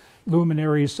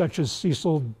 luminaries such as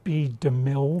Cecil B.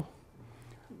 DeMille,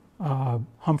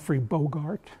 Humphrey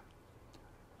Bogart.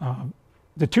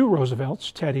 The two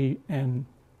Roosevelts, Teddy and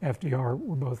FDR,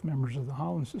 were both members of the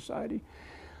Holland Society.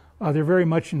 They're very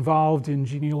much involved in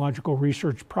genealogical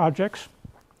research projects,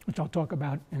 which I'll talk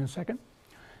about in a second.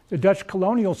 The Dutch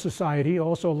Colonial Society,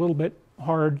 also a little bit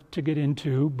hard to get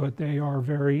into, but they are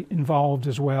very involved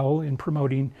as well in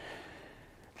promoting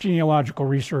genealogical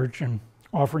research and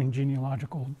offering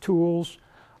genealogical tools.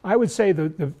 I would say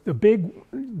the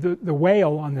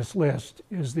whale on this list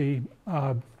is the,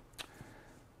 I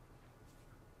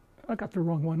got the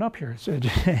wrong one up here. It said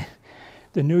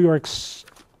the New York's,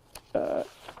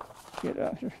 get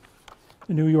out here,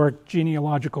 the New York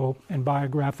Genealogical and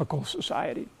Biographical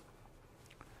Society.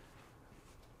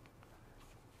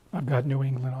 I've got New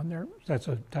England on there. That's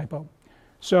a typo.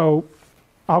 So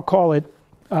I'll call it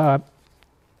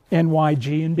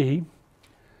NYG&B.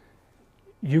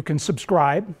 You can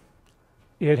subscribe.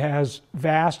 It has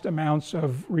vast amounts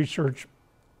of research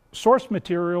source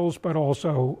materials, but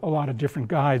also a lot of different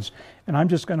guides. And I'm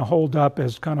just going to hold up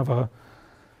as kind of a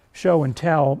show and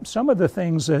tell some of the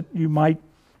things that you might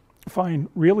find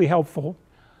really helpful.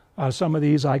 Some of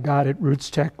these I got at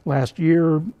Roots Tech last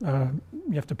year.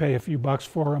 You have to pay a few bucks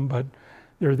for them, but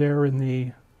they're there in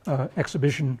the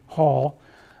exhibition hall.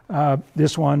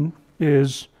 This one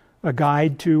is a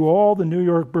guide to all the New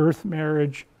York birth,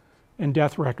 marriage, and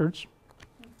death records.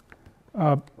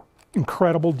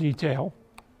 Incredible detail.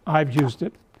 I've used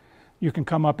it. You can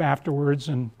come up afterwards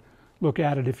and look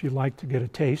at it if you'd like to get a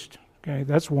taste. Okay,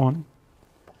 that's one.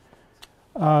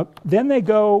 Then they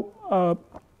go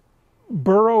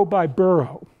borough by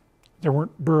borough. There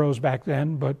weren't boroughs back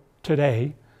then, but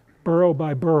today, borough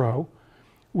by borough,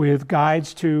 with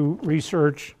guides to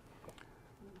research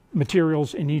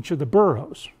materials in each of the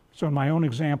boroughs. So in my own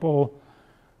example,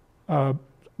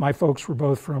 my folks were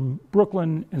both from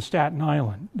Brooklyn and Staten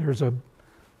Island. There's a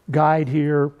guide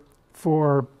here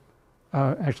for,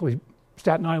 actually,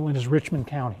 Staten Island is Richmond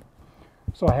County.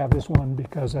 So I have this one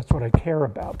because that's what I care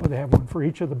about. But they have one for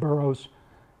each of the boroughs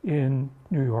in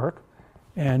New York.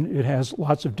 And it has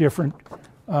lots of different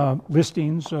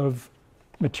listings of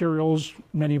materials,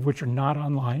 many of which are not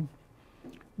online,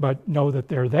 but know that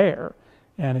they're there.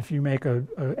 And if you make an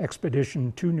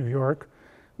expedition to New York,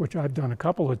 which I've done a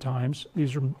couple of times,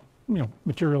 these are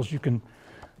materials you can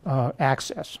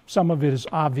access. Some of it is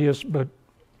obvious, but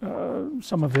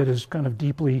some of it is kind of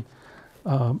deeply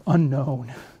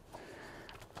unknown.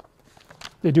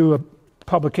 They do a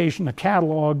publication, a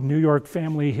catalog, New York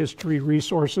Family History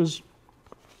Resources.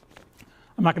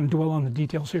 I'm not going to dwell on the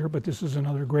details here, but this is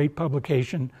another great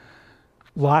publication.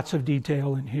 Lots of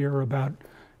detail in here about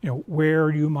where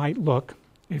you might look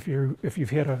if you've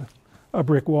hit a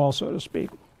brick wall, so to speak.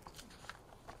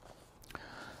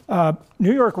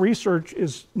 New York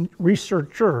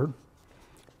Researcher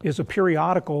is a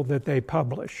periodical that they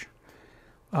publish.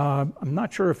 I'm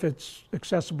not sure if it's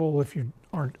accessible if you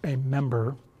aren't a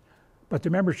member, but the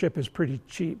membership is pretty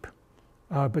cheap.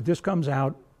 But this comes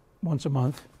out once a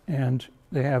month, and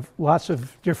they have lots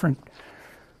of different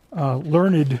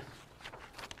learned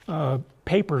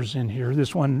papers in here.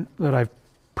 This one that I've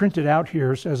printed out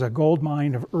here says a gold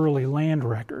mine of early land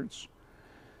records.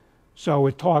 So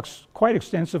it talks quite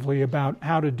extensively about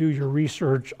how to do your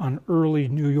research on early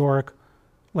New York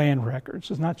land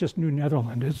records. It's not just New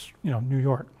Netherland, it's New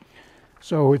York.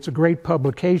 So it's a great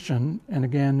publication, and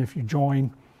again, if you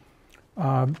join,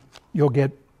 you'll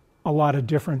get a lot of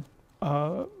different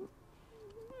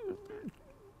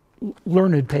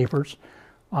learned papers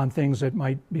on things that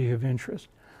might be of interest.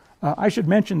 I should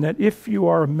mention that if you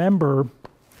are a member,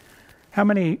 how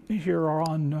many here are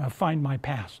on Find My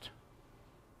Past?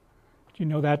 Do you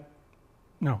know that?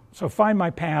 No. So Find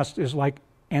My Past is like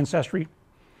Ancestry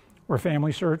or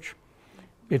Family Search.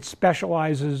 It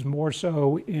specializes more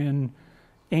so in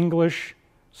English,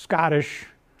 Scottish,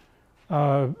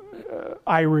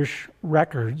 Irish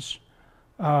records,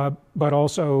 but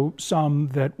also some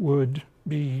that would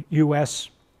be U.S.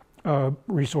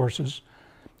 Resources.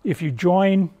 If you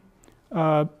join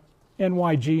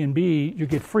NYG&B, you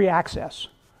get free access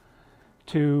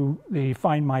to the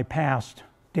Find My Past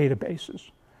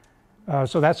databases.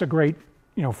 So that's a great,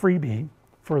 freebie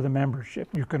for the membership.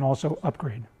 You can also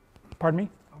upgrade. Pardon me?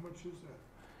 How much is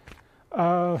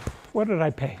that? What did I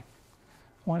pay? I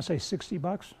want to say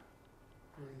 $60.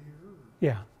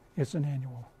 Yeah, it's an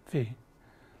annual fee.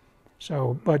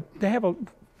 So, but they have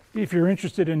if you're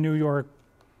interested in New York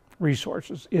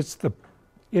resources, it's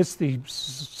the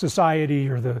society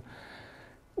or the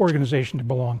organization to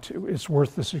belong to. It's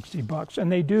worth the $60.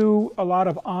 And they do a lot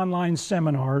of online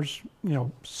seminars,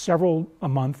 several a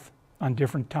month on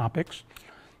different topics.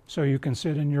 So you can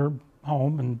sit in your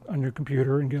home and on your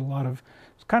computer and get a lot of,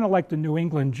 it's kind of like the New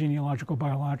England Genealogical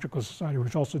Biological Society,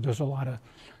 which also does a lot of,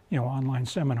 online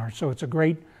seminars. So it's a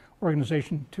great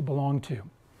organization to belong to.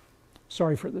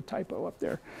 Sorry for the typo up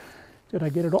there. Did I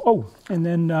get it all? Oh, and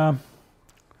then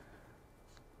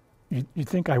you'd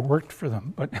think I worked for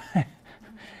them, but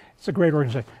it's a great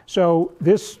organization. So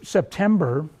this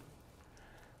September,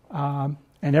 and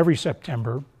every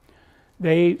September,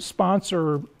 they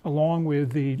sponsor, along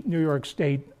with the New York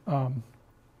State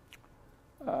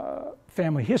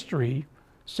Family History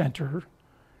Center,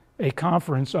 a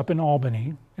conference up in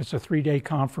Albany. It's a 3-day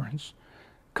conference,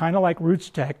 kind of like Roots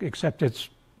Tech, except it's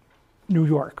New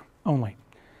York only.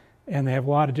 And they have a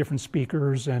lot of different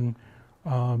speakers and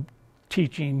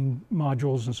teaching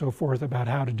modules and so forth about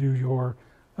how to do your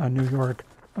New York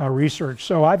research.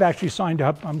 So I've actually signed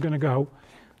up. I'm going to go.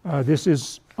 This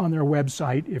is on their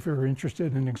website if you're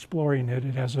interested in exploring it.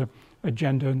 It has an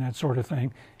agenda and that sort of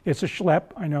thing. It's a schlep,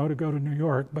 I know, to go to New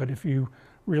York, but if you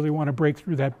really want to break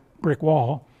through that brick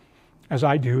wall, as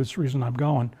I do, it's the reason I'm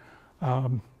going,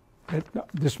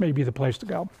 this may be the place to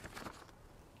go.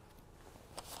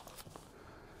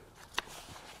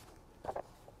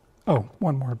 Oh,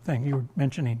 one more thing. You were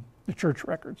mentioning the church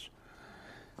records.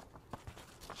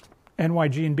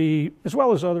 NYG&B, as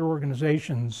well as other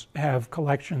organizations, have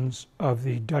collections of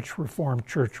the Dutch Reformed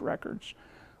church records,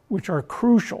 which are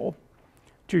crucial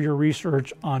to your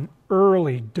research on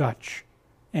early Dutch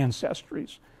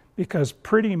ancestries, because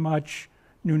pretty much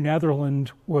New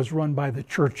Netherland was run by the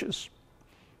churches,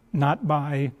 not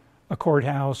by a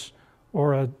courthouse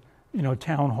or a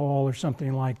town hall or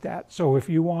something like that. So if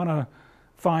you want to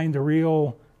find the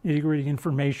real nitty-gritty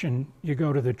information, you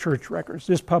go to the church records.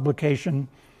 This publication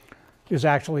is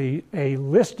actually a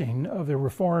listing of the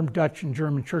Reformed Dutch and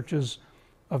German churches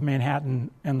of Manhattan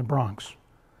and the Bronx.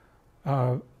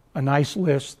 A nice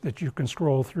list that you can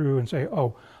scroll through and say,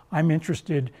 oh, I'm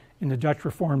interested in the Dutch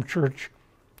Reformed Church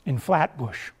in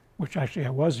Flatbush, which actually I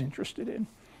was interested in.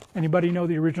 Anybody know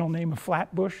the original name of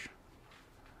Flatbush?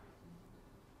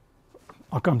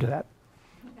 I'll come to that.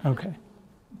 Okay.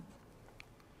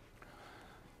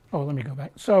 Oh, let me go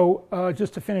back. So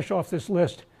just to finish off this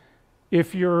list,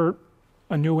 if you're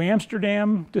a New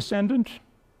Amsterdam descendant,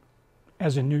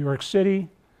 as in New York City,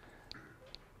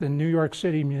 the New York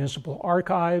City Municipal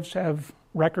Archives have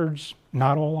records,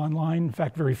 not all online, in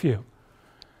fact, very few.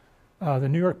 The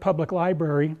New York Public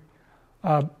Library,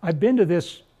 I've been to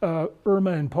this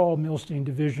Irma and Paul Milstein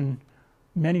division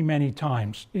many, many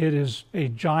times. It is a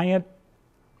giant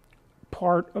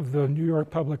part of the New York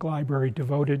Public Library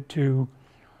devoted to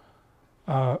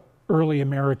early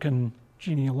American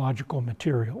genealogical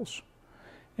materials.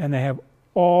 And they have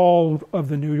all of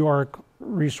the New York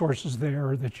resources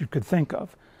there that you could think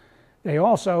of. They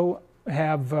also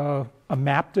have a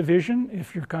map division,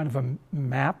 if you're kind of a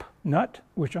map nut,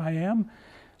 which I am.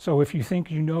 So if you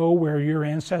think you know where your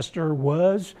ancestor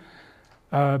was,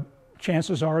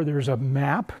 chances are there's a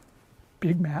map,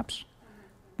 big maps,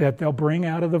 that they'll bring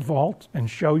out of the vault and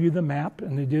show you the map,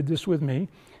 and they did this with me.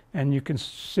 And you can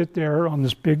sit there on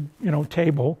this big,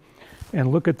 table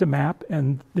and look at the map,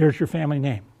 and there's your family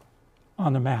name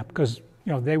on the map, because,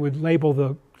 they would label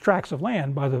the tracts of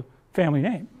land by the family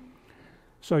name.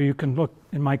 So you can look,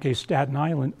 in my case, Staten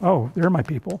Island, oh, they're my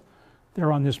people.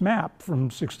 They're on this map from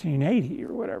 1680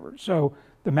 or whatever. So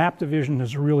the map division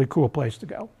is a really cool place to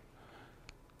go.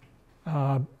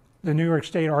 The New York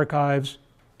State Archives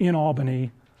in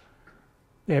Albany,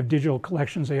 they have digital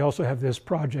collections. They also have this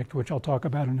project, which I'll talk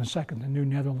about in a second, the New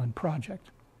Netherland Project.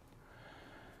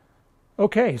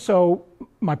 Okay, so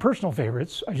my personal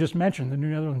favorites, I just mentioned the New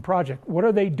Netherland Project. What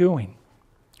are they doing?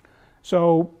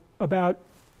 So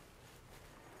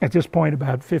at this point,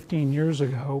 about 15 years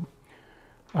ago,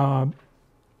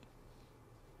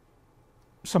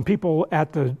 some people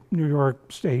at the New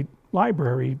York State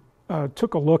Library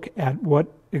took a look at what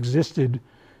existed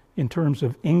in terms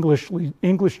of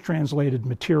English translated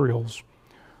materials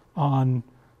on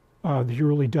the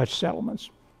early Dutch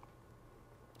settlements.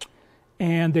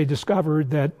 And they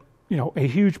discovered that, a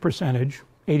huge percentage,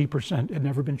 80%, had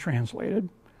never been translated.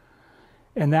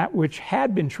 And that which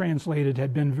had been translated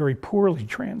had been very poorly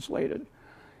translated.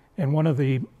 And one of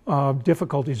the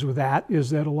difficulties with that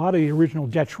is that a lot of the original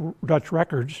Dutch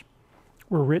records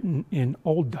were written in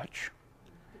Old Dutch.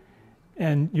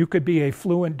 And you could be a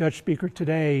fluent Dutch speaker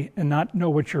today and not know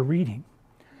what you're reading.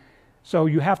 So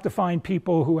you have to find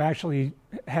people who actually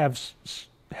have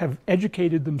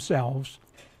educated themselves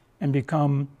and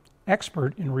become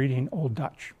expert in reading Old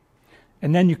Dutch.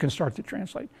 And then you can start to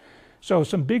translate. So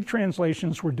some big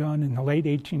translations were done in the late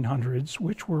 1800s,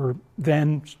 which were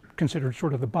then considered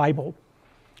sort of the Bible.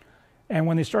 And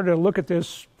when they started to look at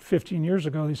this 15 years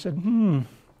ago, they said,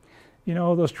 you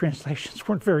know, those translations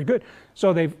weren't very good.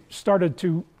 So they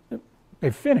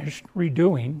finished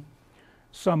redoing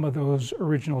some of those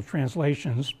original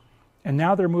translations, and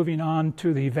now they're moving on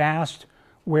to the vast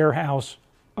warehouse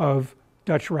of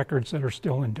Dutch records that are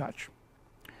still in Dutch.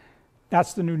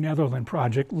 That's the new Netherland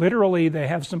project. Literally, they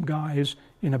have some guys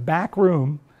in a back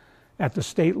room at the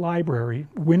state library,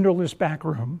 windowless back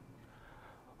room,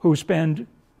 who spend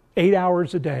 8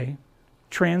 hours a day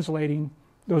translating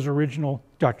those original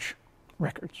Dutch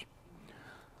records.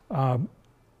 And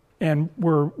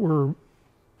we're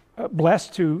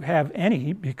blessed to have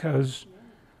any, because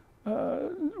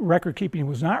record keeping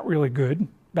was not really good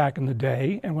back in the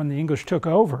day, and when the English took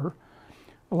over,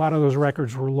 a lot of those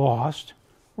records were lost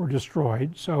or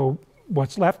destroyed. So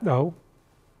what's left, though,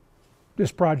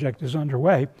 this project is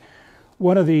underway.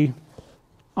 One of the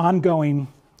ongoing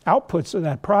outputs of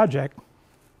that project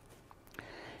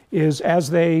is, as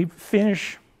they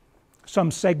finish some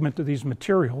segment of these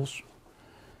materials,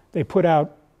 they put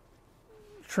out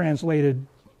translated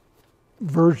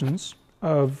versions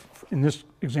of, in this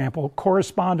example,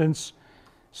 correspondence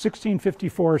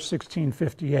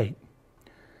 1654-1658.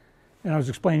 And I was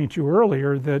explaining to you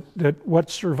earlier that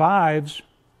what survives, you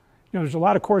know, there's a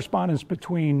lot of correspondence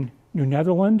between New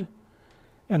Netherland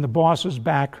and the bosses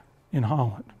back in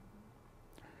Holland.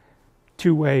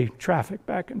 Two-way traffic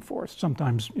back and forth,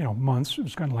 sometimes, you know, months. It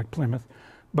was kind of like Plymouth.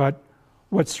 But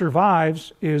what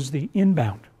survives is the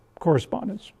inbound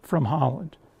correspondence from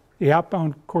Holland. The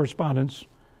outbound correspondence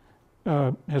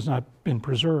has not been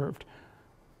preserved.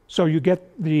 So you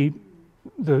get the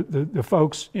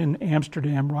folks in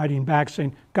Amsterdam writing back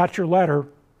saying, got your letter,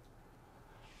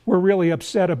 we're really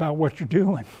upset about what you're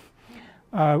doing,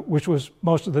 which was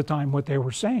most of the time what they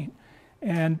were saying.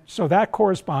 And so that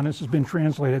correspondence has been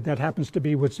translated. That happens to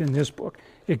be what's in this book.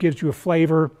 It gives you a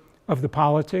flavor of the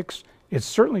politics. It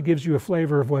certainly gives you a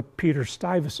flavor of what Peter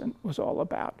Stuyvesant was all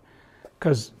about,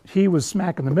 because he was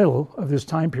smack in the middle of this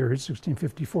time period,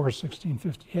 1654,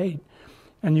 1658.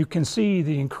 And you can see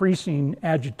the increasing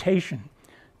agitation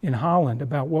in Holland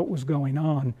about what was going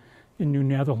on in New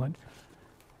Netherland.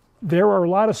 There are a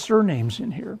lot of surnames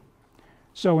in here.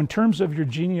 So in terms of your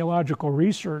genealogical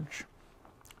research,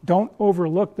 don't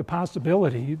overlook the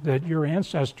possibility that your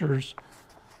ancestors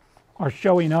are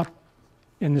showing up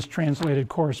in this translated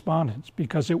correspondence,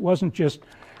 because it wasn't just,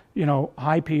 you know,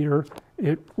 hi Peter.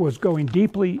 It was going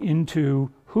deeply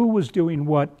into who was doing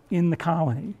what in the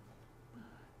colony.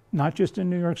 Not just in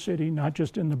New York City, not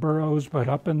just in the boroughs, but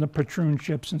up in the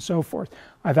patroonships and so forth.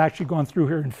 I've actually gone through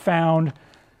here and found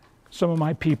some of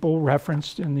my people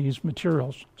referenced in these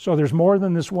materials. So there's more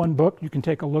than this one book. You can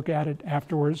take a look at it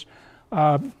afterwards.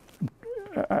 I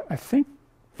think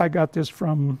I got this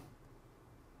from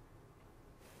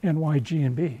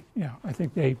NYG&B. Yeah, I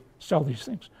think they sell these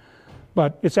things.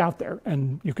 But it's out there,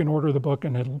 and you can order the book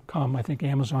and it'll come. I think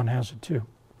Amazon has it too.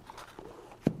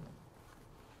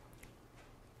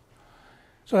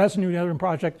 So that's a New Netherland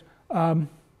project. A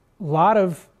lot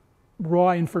of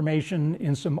raw information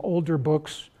in some older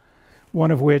books,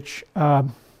 one of which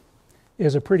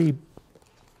is a pretty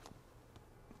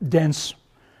dense,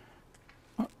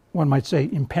 one might say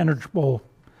impenetrable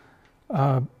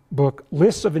book,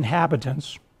 Lists of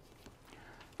Inhabitants,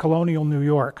 Colonial New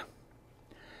York.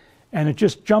 And it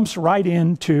just jumps right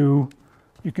into,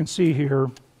 you can see here,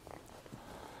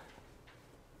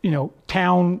 you know,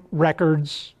 town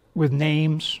records with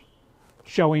names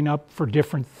showing up for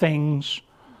different things,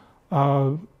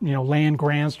 you know, land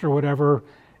grants or whatever,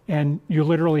 and you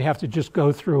literally have to just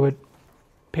go through it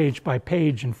page by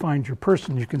page and find your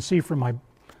person. You can see from my,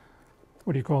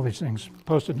 what do you call these things,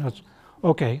 Post-it notes,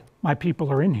 okay, my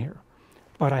people are in here,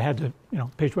 but I had to, you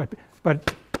know, page by page.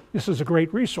 But this is a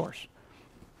great resource.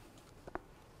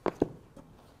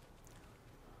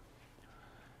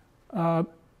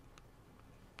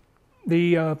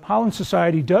 The Holland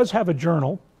Society does have a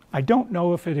journal. I don't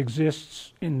know if it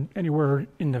exists anywhere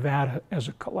in Nevada as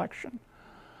a collection,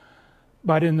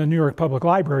 but in the New York Public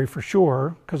Library for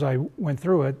sure, because I went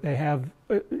through it. They have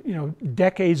you know,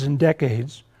 decades and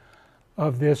decades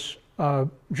of this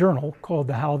journal called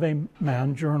the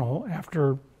Halveman Journal,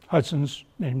 after Hudson's,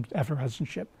 named after Hudson's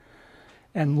ship,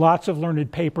 and lots of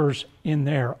learned papers in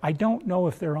there. I don't know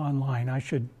if they're online. I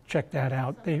should check that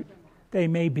out. They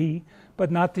may be,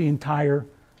 but not the entire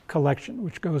collection,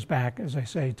 which goes back, as I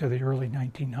say, to the early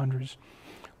 1900s.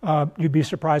 You'd be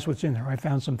surprised what's in there. I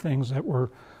found some things that were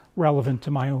relevant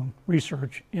to my own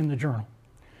research in the journal.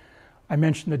 I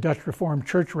mentioned the Dutch Reformed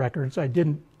Church records. I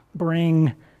didn't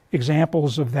bring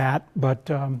examples of that, but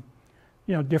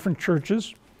different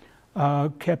churches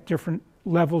kept different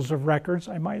levels of records.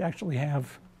 I might actually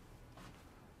have.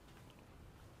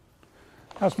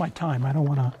 How's my time? I don't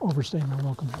want to overstay my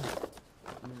welcome.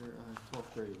 You're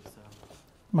 12:30, so.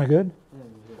 Am I good? Yeah,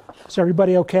 you're good. Is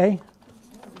everybody okay?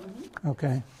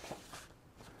 Okay.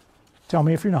 Tell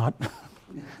me if you're not.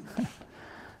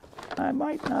 I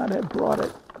might not have brought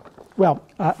it. Well,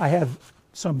 I have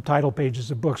some title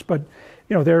pages of books, but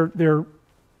they're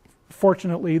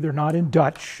fortunately they're not in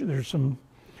Dutch. There's some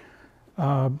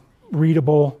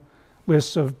readable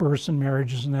lists of births and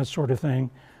marriages and that sort of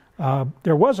thing.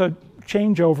 There was a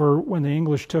changeover when the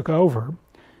English took over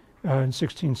in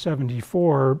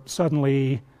 1674.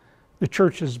 Suddenly, the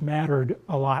churches mattered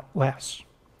a lot less.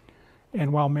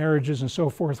 And while marriages and so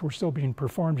forth were still being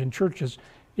performed in churches,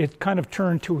 it kind of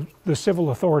turned to the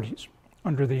civil authorities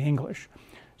under the English.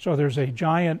 So there's a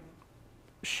giant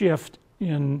shift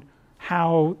in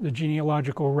how the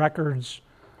genealogical records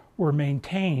were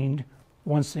maintained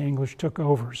once the English took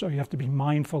over. So you have to be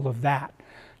mindful of that.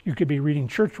 You could be reading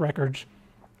church records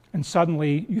and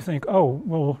suddenly you think, oh,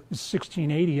 well, it's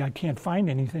 1680, I can't find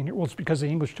anything. Well, it's because the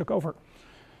English took over.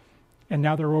 And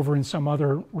now they're over in some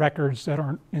other records that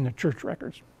aren't in the church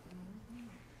records.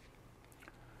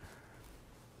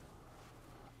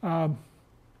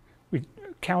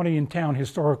 County and Town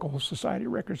Historical Society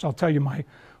records. I'll tell you my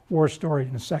war story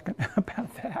in a second about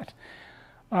that.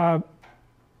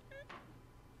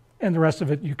 And the rest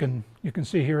of it you can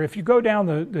see here. If you go down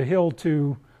the hill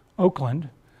to Oakland,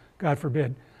 God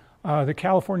forbid, the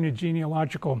California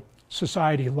Genealogical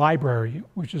Society Library,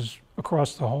 which is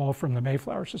across the hall from the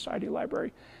Mayflower Society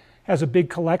Library, has a big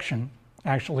collection,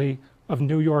 actually, of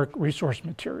New York resource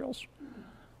materials.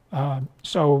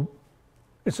 So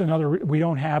it's another, we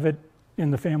don't have it in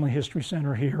the Family History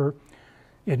Center here.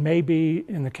 It may be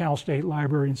in the Cal State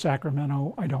Library in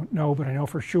Sacramento. I don't know, but I know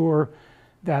for sure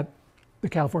that the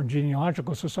California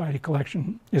Genealogical Society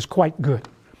collection is quite good.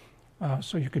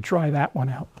 So you could try that one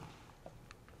out.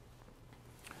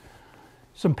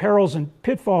 Some perils and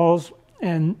pitfalls,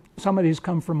 and some of these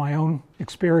come from my own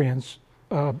experience,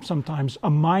 sometimes a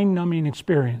mind-numbing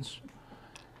experience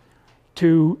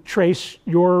to trace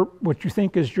what you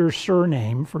think is your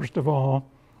surname, first of all,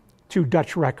 to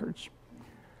Dutch records.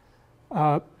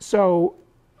 So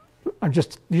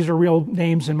these are real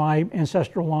names in my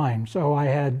ancestral line. So I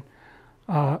had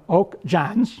Oak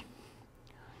Jans,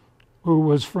 who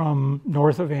was from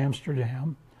north of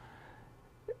Amsterdam.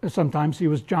 Sometimes he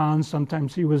was John,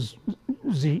 sometimes he was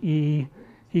Z.E.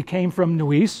 He came from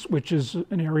Nuis, which is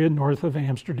an area north of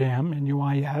Amsterdam,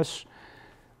 N-U-I-S.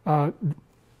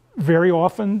 Very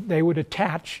often they would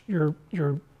attach your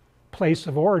place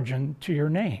of origin to your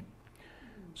name.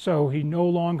 So he no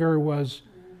longer was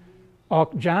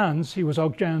Oak Jans, he was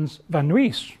Oak Jans van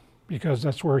Nuis, because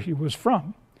that's where he was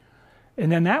from.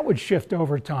 And then that would shift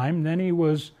over time. Then he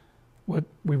was what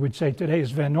we would say today is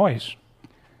Van Nuys.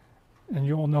 And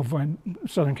you all know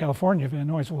Southern California, Van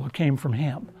Nuys, well, it came from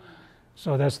him.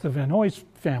 So that's the Van Nuys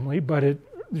family, but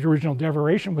the original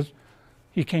derivation was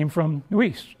he came from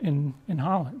Nuis in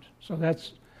Holland. So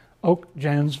that's Oak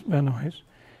Jans Van Nuys.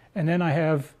 And then I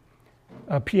have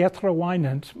Pietra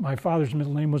Wijnant. My father's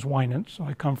middle name was Wijnant, so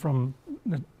I come from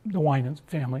the Wijnant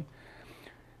family.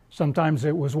 Sometimes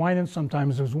it was Wijnant,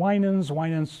 sometimes it was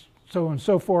Wijnants, so on and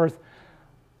so forth.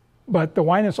 But the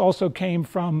Wijnants also came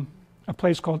from a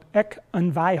place called Eck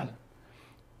en Weil,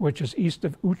 which is east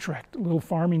of Utrecht, a little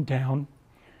farming town.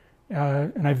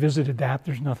 And I visited that,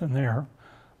 there's nothing there.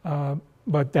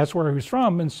 But that's where he was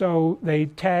from, and so they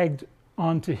tagged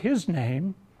onto his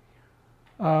name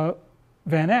Van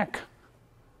Eck,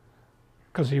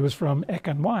 because he was from Eck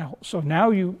en Weil. So now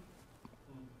you're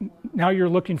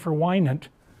looking for Wijnant,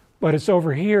 but it's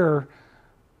over here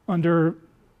under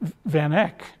Van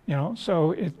Eck,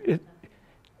 so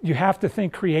you have to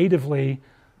think creatively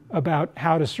about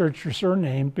how to search your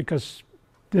surname, because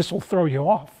this will throw you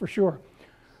off for sure.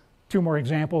 Two more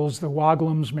examples: the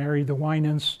Waglums married the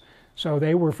Wijnants, so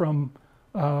they were from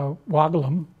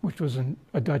Waglum, which was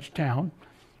a Dutch town.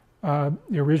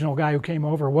 The original guy who came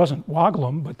over wasn't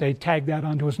Waglum, but they tagged that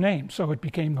onto his name, so it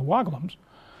became the Waglums,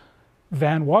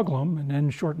 Van Waglum, and then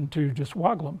shortened to just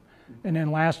Waglum. And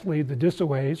then lastly, the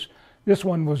Dissaways. This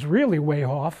one was really way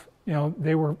off.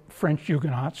 They were French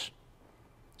Huguenots.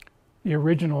 The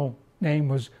original name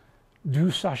was Du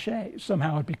Sachet.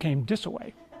 Somehow it became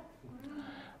Dissaway.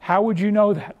 How would you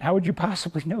know that? How would you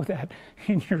possibly know that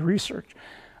in your research?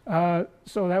 So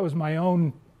that was my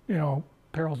own,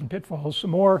 perils and pitfalls. Some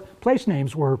more place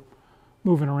names were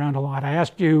moving around a lot. I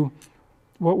asked you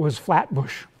what was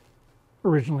Flatbush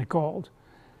originally called.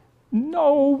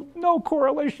 No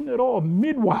correlation at all.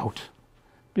 Midwout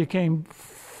became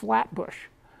Flatbush.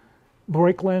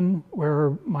 Brooklyn,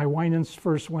 where my Winans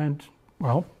first went,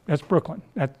 well, that's Brooklyn.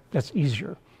 That's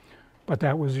easier. But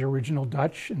that was the original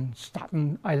Dutch, and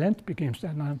Staten Island became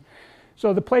Staten Island.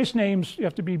 So the place names, you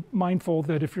have to be mindful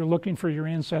that if you're looking for your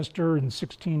ancestor in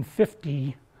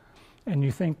 1650 and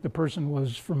you think the person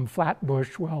was from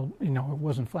Flatbush, well, it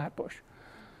wasn't Flatbush.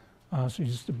 So you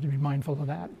just have to be mindful of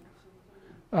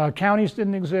that. Counties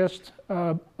didn't exist.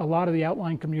 A lot of the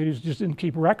outlying communities just didn't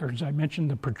keep records. I mentioned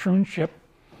the patroonship,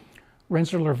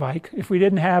 Rensselaerwijk. If we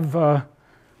didn't have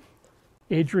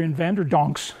Adrian van der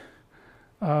Donk's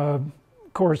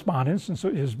correspondence and so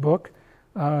his book,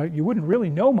 you wouldn't really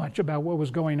know much about what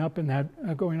was going on up in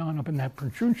that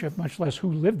patroonship, much less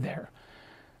who lived there.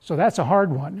 So that's a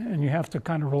hard one, and you have to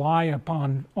kind of rely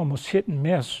upon almost hit and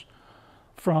miss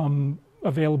from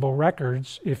available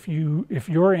records. If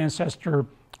your ancestor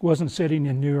wasn't sitting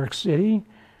in New York City,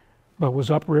 but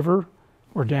was upriver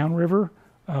or downriver,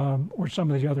 or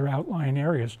some of the other outlying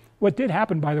areas. What did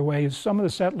happen, by the way, is some of the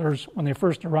settlers, when they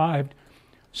first arrived,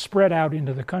 spread out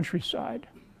into the countryside.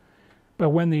 But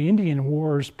when the Indian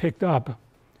Wars picked up,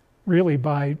 really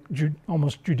by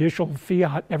almost judicial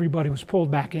fiat, everybody was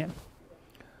pulled back in.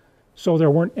 So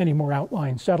there weren't any more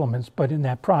outlying settlements, but in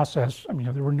that process,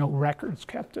 there were no records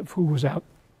kept of who was out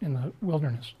in the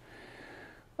wilderness.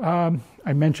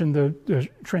 I mentioned the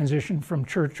transition from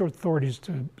church authorities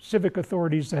to civic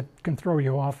authorities that can throw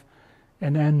you off.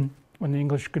 And then when the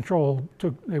English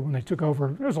when they took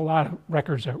over, there was a lot of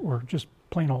records that were just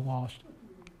plain old lost.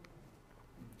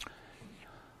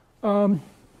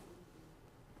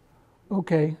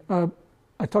 Okay,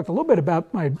 I talked a little bit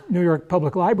about my New York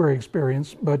Public Library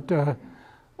experience, but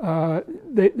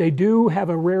they do have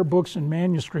a rare books and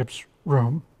manuscripts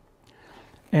room,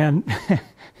 and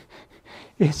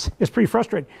it's pretty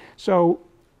frustrating. So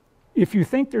if you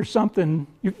think there's something,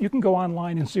 you can go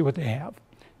online and see what they have.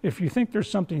 If you think there's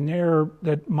something there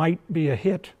that might be a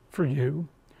hit for you,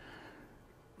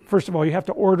 first of all, you have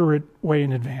to order it way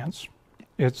in advance.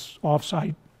 It's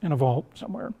off-site in a vault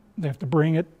somewhere. They have to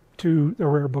bring it to the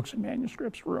rare books and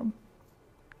manuscripts room,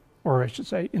 or I should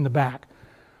say in the back.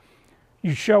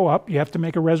 You show up, you have to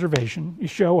make a reservation. You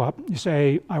show up, you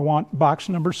say, I want box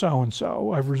number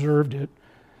so-and-so, I've reserved it.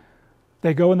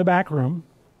 They go in the back room.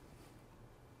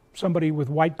 Somebody with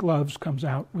white gloves comes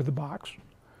out with the box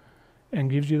and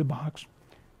gives you the box.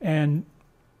 And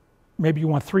maybe you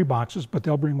want 3 boxes, but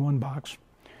they'll bring 1 box.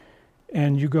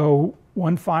 And you go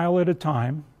 1 file at a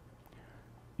time.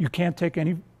 You can't take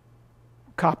any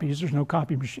copies. There's no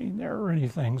copy machine there or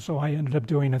anything. So I ended up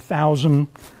doing 1,000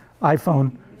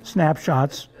 iPhone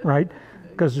snapshots, right?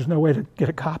 Because there's no way to get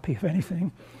a copy of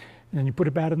anything. And then you put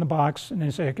it back in the box, and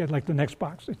they say, okay, I'd like the next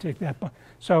box. They take that box.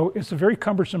 So it's a very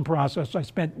cumbersome process. I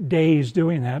spent days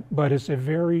doing that, but it's a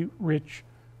very rich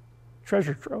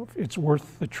treasure trove. It's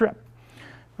worth the trip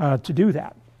to do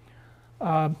that.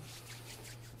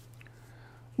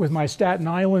 With my Staten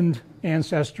Island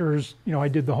ancestors, I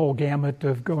did the whole gamut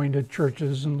of going to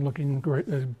churches and looking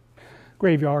at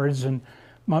graveyards. And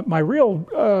my real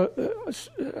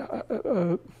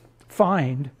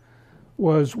find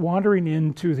was wandering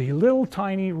into the little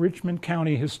tiny Richmond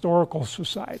County Historical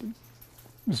Society.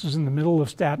 This is in the middle of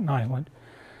Staten Island,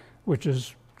 which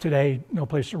is today no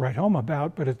place to write home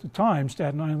about, but at the time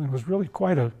Staten Island was really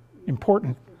quite an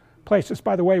important place. It's,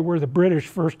 by the way, where the British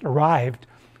first arrived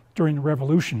during the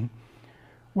Revolution.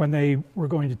 When they were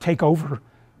going to take over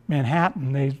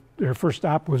Manhattan, their first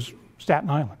stop was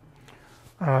Staten Island.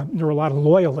 There were a lot of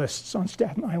loyalists on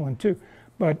Staten Island too,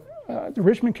 but the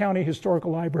Richmond County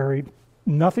Historical Library,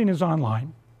 nothing is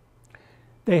online.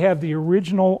 They have the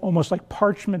original, almost like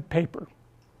parchment paper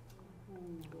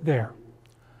there.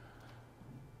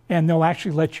 And they'll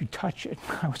actually let you touch it.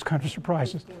 I was kind of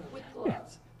surprised. With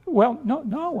gloves. Well,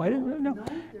 no, I didn't know.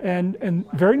 And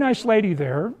very nice lady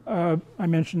there. I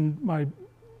mentioned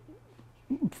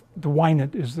the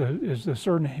Wynett is the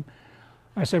surname.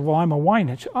 I said, well, I'm a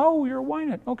Wynett. Oh, you're a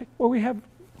Wynett. Okay, well, we have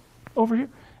over here.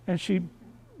 And she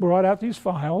brought out these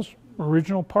files,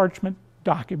 original parchment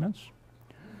documents,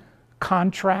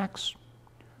 contracts,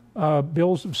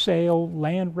 bills of sale,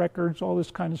 land records, all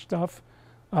this kind of stuff.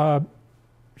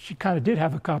 She kind of did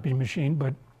have a copy machine,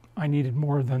 but I needed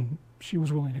more than she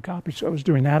was willing to copy, so I was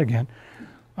doing that again.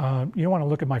 You don't want to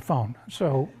look at my phone.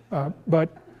 So, but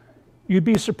you'd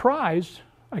be surprised,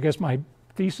 I guess my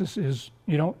thesis is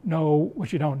you don't know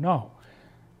what you don't know.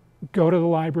 Go to the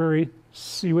library,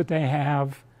 see what they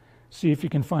have, see if you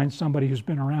can find somebody who's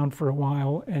been around for a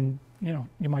while, and you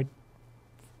might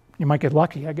get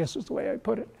lucky, I guess is the way I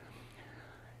put it.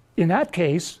 In that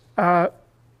case, the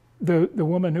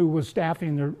woman who was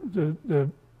staffing the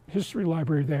history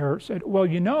library there said,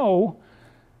 well,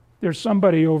 there's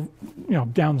somebody over,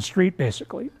 down the street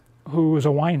basically, who is a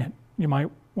Winant. You might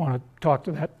want to talk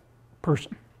to that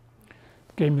person.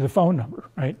 Gave me the phone number,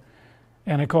 right?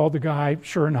 And I called the guy.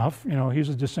 Sure enough, he's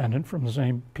a descendant from the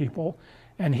same people,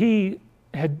 and he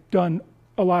had done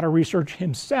a lot of research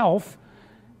himself,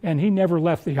 and he never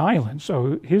left the island.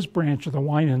 So his branch of the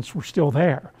Winants were still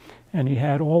there, and he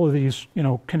had all of these,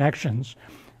 connections.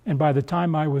 And by the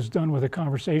time I was done with the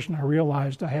conversation, I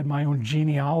realized I had my own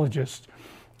genealogist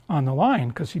on the line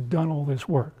because he'd done all this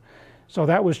work. So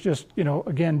that was just,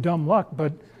 again, dumb luck,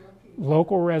 but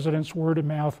local residents, word of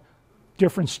mouth.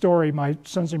 Different story, my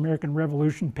son's American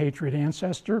Revolution patriot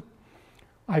ancestor.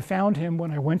 I found him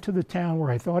when I went to the town where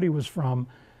I thought he was from.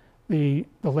 The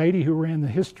lady who ran the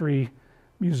history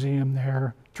museum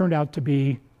there turned out to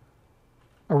be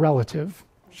a relative.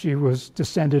 She was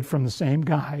descended from the same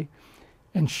guy,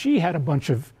 and she had a bunch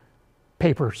of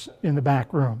papers in the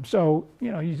back room. So,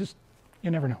 you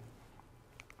never know.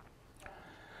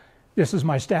 This is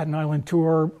my Staten Island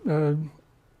tour.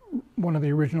 One of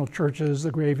the original churches,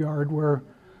 the graveyard, where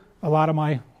a lot of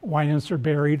my Winants are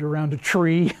buried around a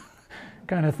tree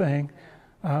kind of thing.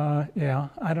 Yeah,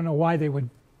 I don't know why they would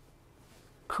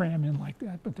cram in like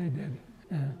that, but they did.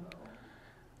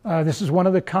 Yeah. This is one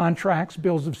of the contracts,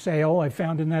 bills of sale, I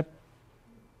found in that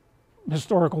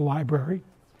historical library,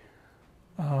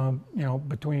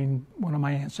 between one of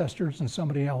my ancestors and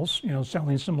somebody else,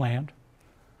 selling some land.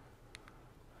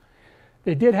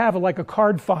 They did have a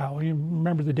card file. You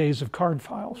remember the days of card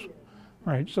files,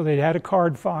 right? So they had a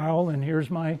card file, and here's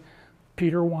my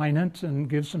Peter Winant, and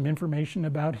give some information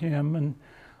about him and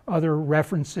other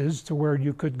references to where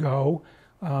you could go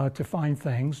to find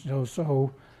things.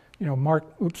 Mark,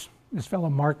 this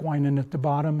fellow Mark Winant at the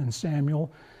bottom, and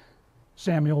Samuel.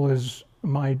 Samuel is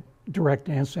my direct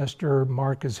ancestor.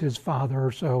 Mark is his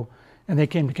father. And they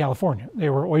came to California. They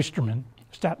were oystermen.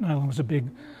 Staten Island was a big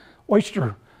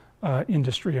oyster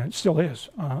industry, and it still is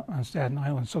on Staten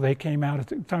Island. So they came out at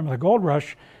the time of the gold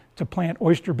rush to plant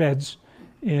oyster beds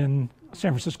in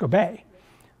San Francisco Bay.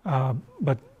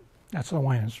 But that's the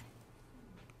Winants.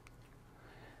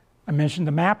 I mentioned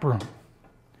the map room.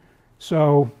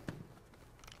 So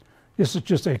this is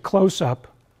just a close-up.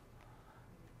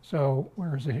 So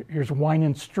where is it? Here's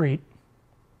Winant Street,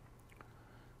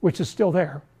 which is still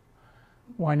there.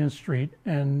 Winant Street,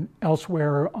 and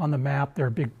elsewhere on the map there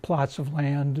are big plots of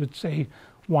land that say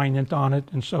Winant on it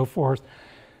and so forth.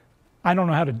 I don't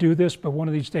know how to do this, but one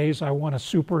of these days I want to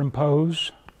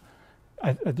superimpose.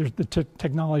 The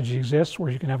technology exists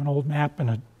where you can have an old map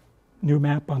and a new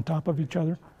map on top of each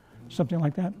other, something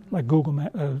like that, like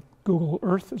Google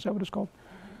Earth, is that what it's called?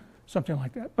 Something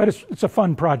like that. But it's a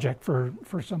fun project for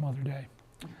some other day.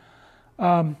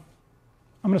 I'm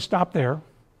going to stop there.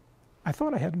 I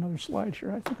thought I had another slide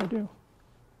here. I think I do.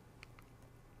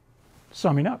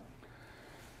 Summing up.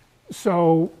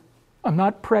 So I'm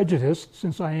not prejudiced,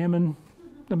 since I am in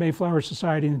the Mayflower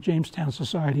Society and the Jamestown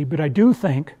Society, but I do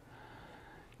think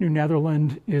New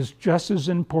Netherland is just as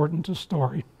important a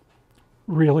story,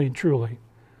 really, truly.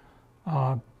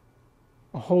 A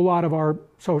whole lot of our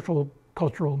social,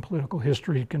 cultural, and political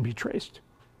history can be traced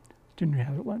to New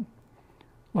Netherland.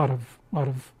 A lot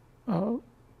of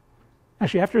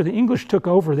actually, after the English took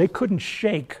over, they couldn't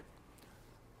shake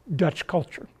Dutch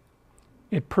culture.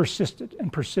 It persisted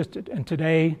and persisted. And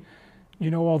today,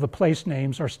 all the place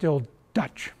names are still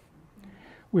Dutch.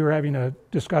 We were having a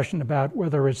discussion about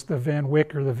whether it's the Van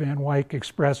Wyck or the Van Wyck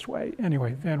Expressway.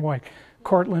 Anyway, Van Wyck,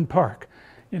 Cortlandt Park,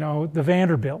 the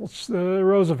Vanderbilts, the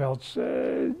Roosevelts.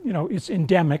 It's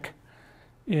endemic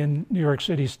in New York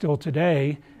City still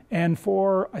today. And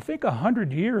for, I think,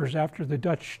 100 years after the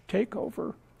Dutch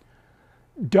takeover,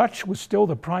 Dutch was still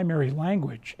the primary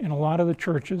language in a lot of the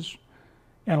churches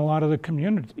and a lot of the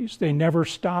communities. They never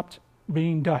stopped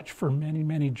being Dutch for many,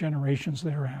 many generations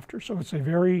thereafter. So it's a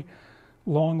very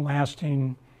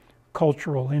long-lasting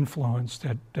cultural influence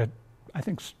that I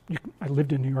think, I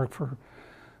lived in New York for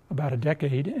about a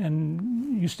decade,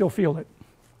 and you still feel it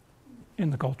in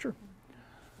the culture.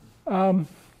 I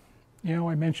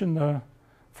mentioned the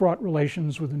fraught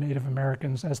relations with the Native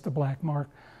Americans. That's the black mark.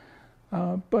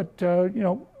 But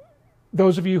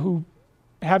those of you who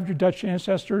have your Dutch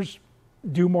ancestors,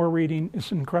 do more reading.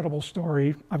 It's an incredible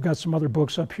story. I've got some other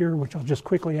books up here, which I'll just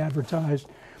quickly advertise.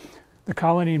 The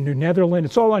Colony of New Netherland.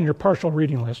 It's all on your partial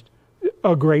reading list.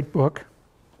 A great book.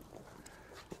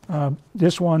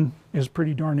 This one is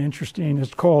pretty darn interesting.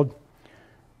 It's called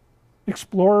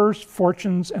Explorers,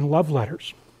 Fortunes, and Love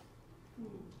Letters.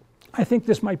 I think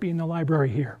this might be in the library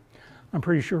here. I'm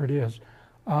pretty sure it is.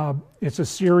 It's a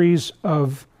series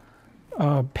of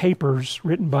papers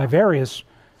written by various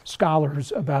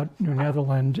scholars about New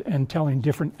Netherland and telling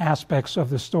different aspects of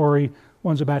the story.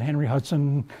 One's about Henry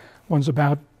Hudson, one's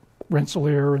about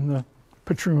Rensselaer and the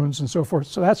patroons and so forth.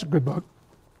 So that's a good book.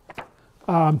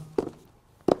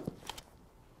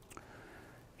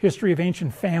 History of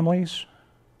Ancient Families.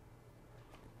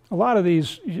 A lot of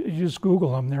these, you just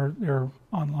Google them, they're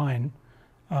online.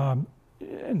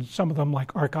 And some of them,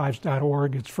 like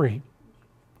archives.org, it's free.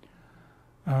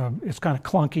 It's kind of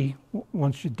clunky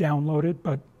once you download it,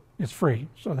 but it's free,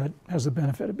 so that has the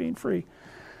benefit of being free.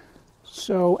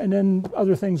 So, and then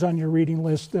other things on your reading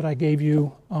list that I gave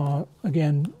you.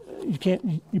 Again,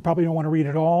 you probably don't want to read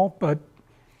it all, but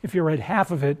if you read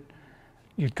half of it,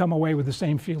 you'd come away with the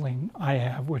same feeling I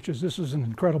have, which is this is an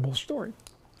incredible story.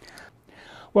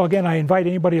 Well, again, I invite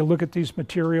anybody to look at these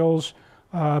materials.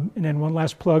 And then one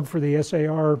last plug for the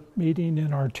SAR meeting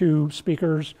and our 2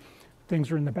 speakers.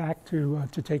 Things are in the back to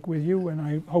take with you, and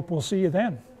I hope we'll see you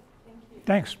then. Thank you.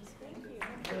 Thanks.